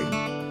break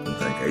and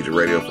thank Asia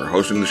Radio for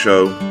hosting the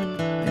show.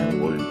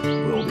 And we'll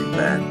be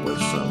back with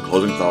some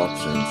closing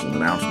thoughts and some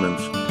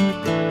announcements.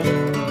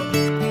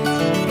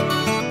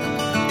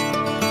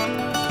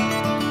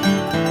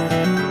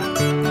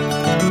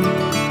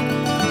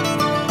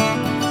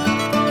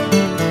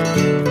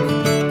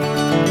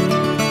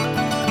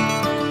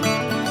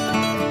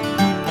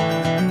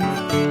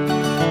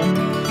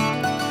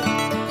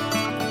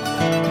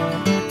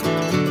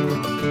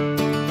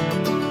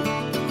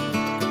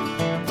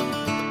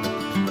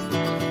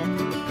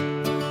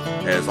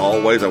 As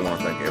always, I want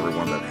to thank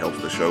everyone that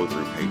helps the show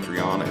through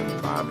Patreon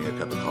and buy me a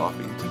cup of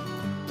coffee.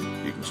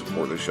 You can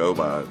support the show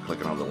by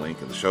clicking on the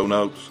link in the show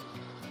notes.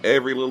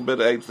 Every little bit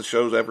aids the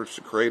show's efforts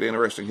to create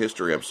interesting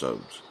history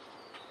episodes.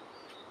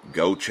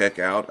 Go check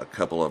out a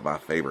couple of my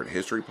favorite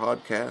history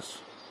podcasts,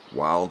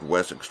 Wild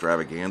West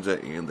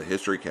Extravaganza and The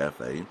History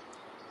Cafe.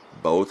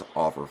 Both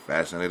offer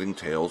fascinating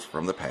tales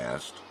from the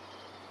past,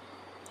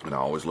 and I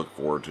always look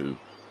forward to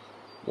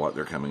what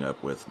they're coming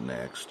up with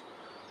next.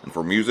 And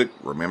for music,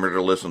 remember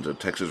to listen to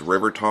Texas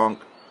River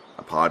Tonk,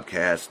 a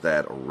podcast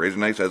that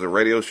originates as a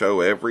radio show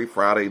every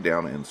Friday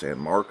down in San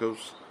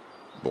Marcos.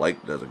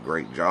 Blake does a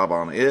great job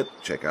on it.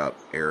 Check out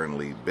Aaron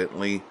Lee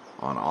Bentley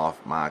on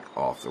Off Mic,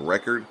 Off the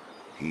Record.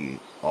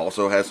 He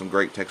also has some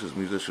great Texas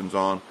musicians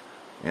on.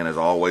 And as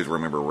always,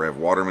 remember Rev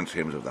Waterman's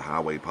Hymns of the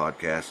Highway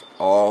podcast.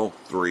 All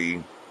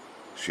three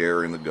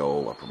share in the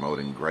goal of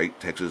promoting great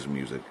Texas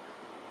music,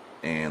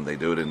 and they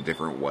do it in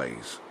different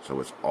ways, so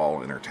it's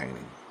all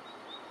entertaining.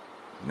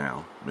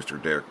 Now,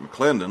 Mr. Derek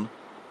McClendon,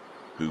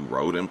 who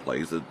wrote and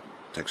plays the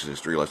Texas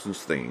History Lessons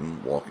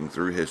theme, Walking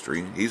Through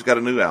History, he's got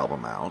a new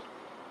album out,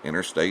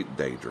 Interstate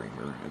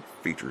Daydreamer. It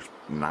features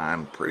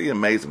 9 pretty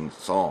amazing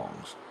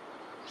songs.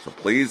 So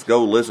please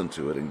go listen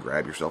to it and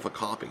grab yourself a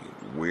copy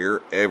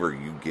wherever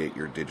you get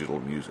your digital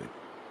music.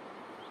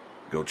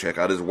 Go check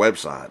out his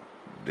website,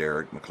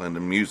 Derek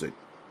McClendon Music.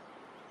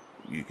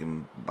 You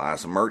can buy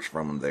some merch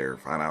from him there,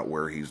 find out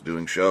where he's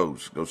doing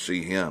shows. Go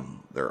see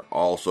him. They're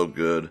all so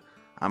good.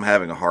 I'm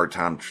having a hard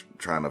time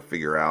trying to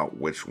figure out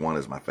which one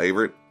is my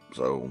favorite,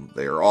 so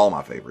they are all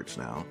my favorites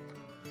now.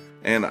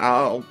 And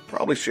I'll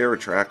probably share a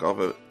track of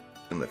it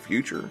in the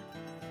future.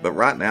 But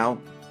right now,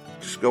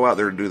 just go out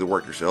there and do the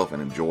work yourself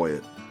and enjoy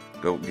it.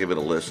 Go give it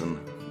a listen.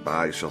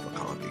 Buy yourself a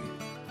copy.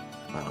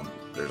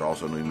 There's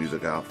also new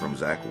music out from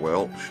Zach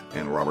Welch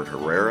and Robert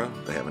Herrera.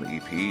 They have an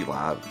EP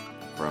live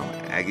from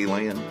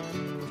Aggieland.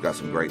 It's got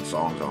some great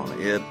songs on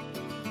it.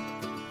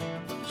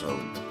 So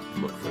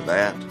look for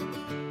that.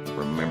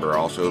 Remember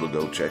also to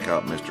go check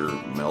out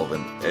Mr.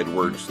 Melvin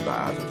Edwards, The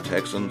Eyes of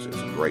Texans. It's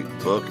a great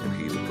book, and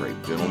he's a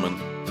great gentleman.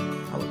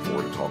 I look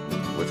forward to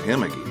talking with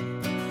him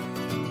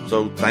again.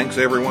 So thanks,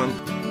 everyone.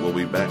 We'll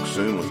be back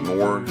soon with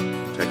more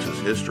Texas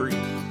history.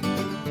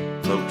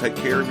 So take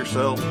care of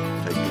yourself,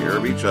 take care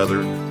of each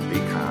other, be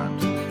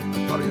kind.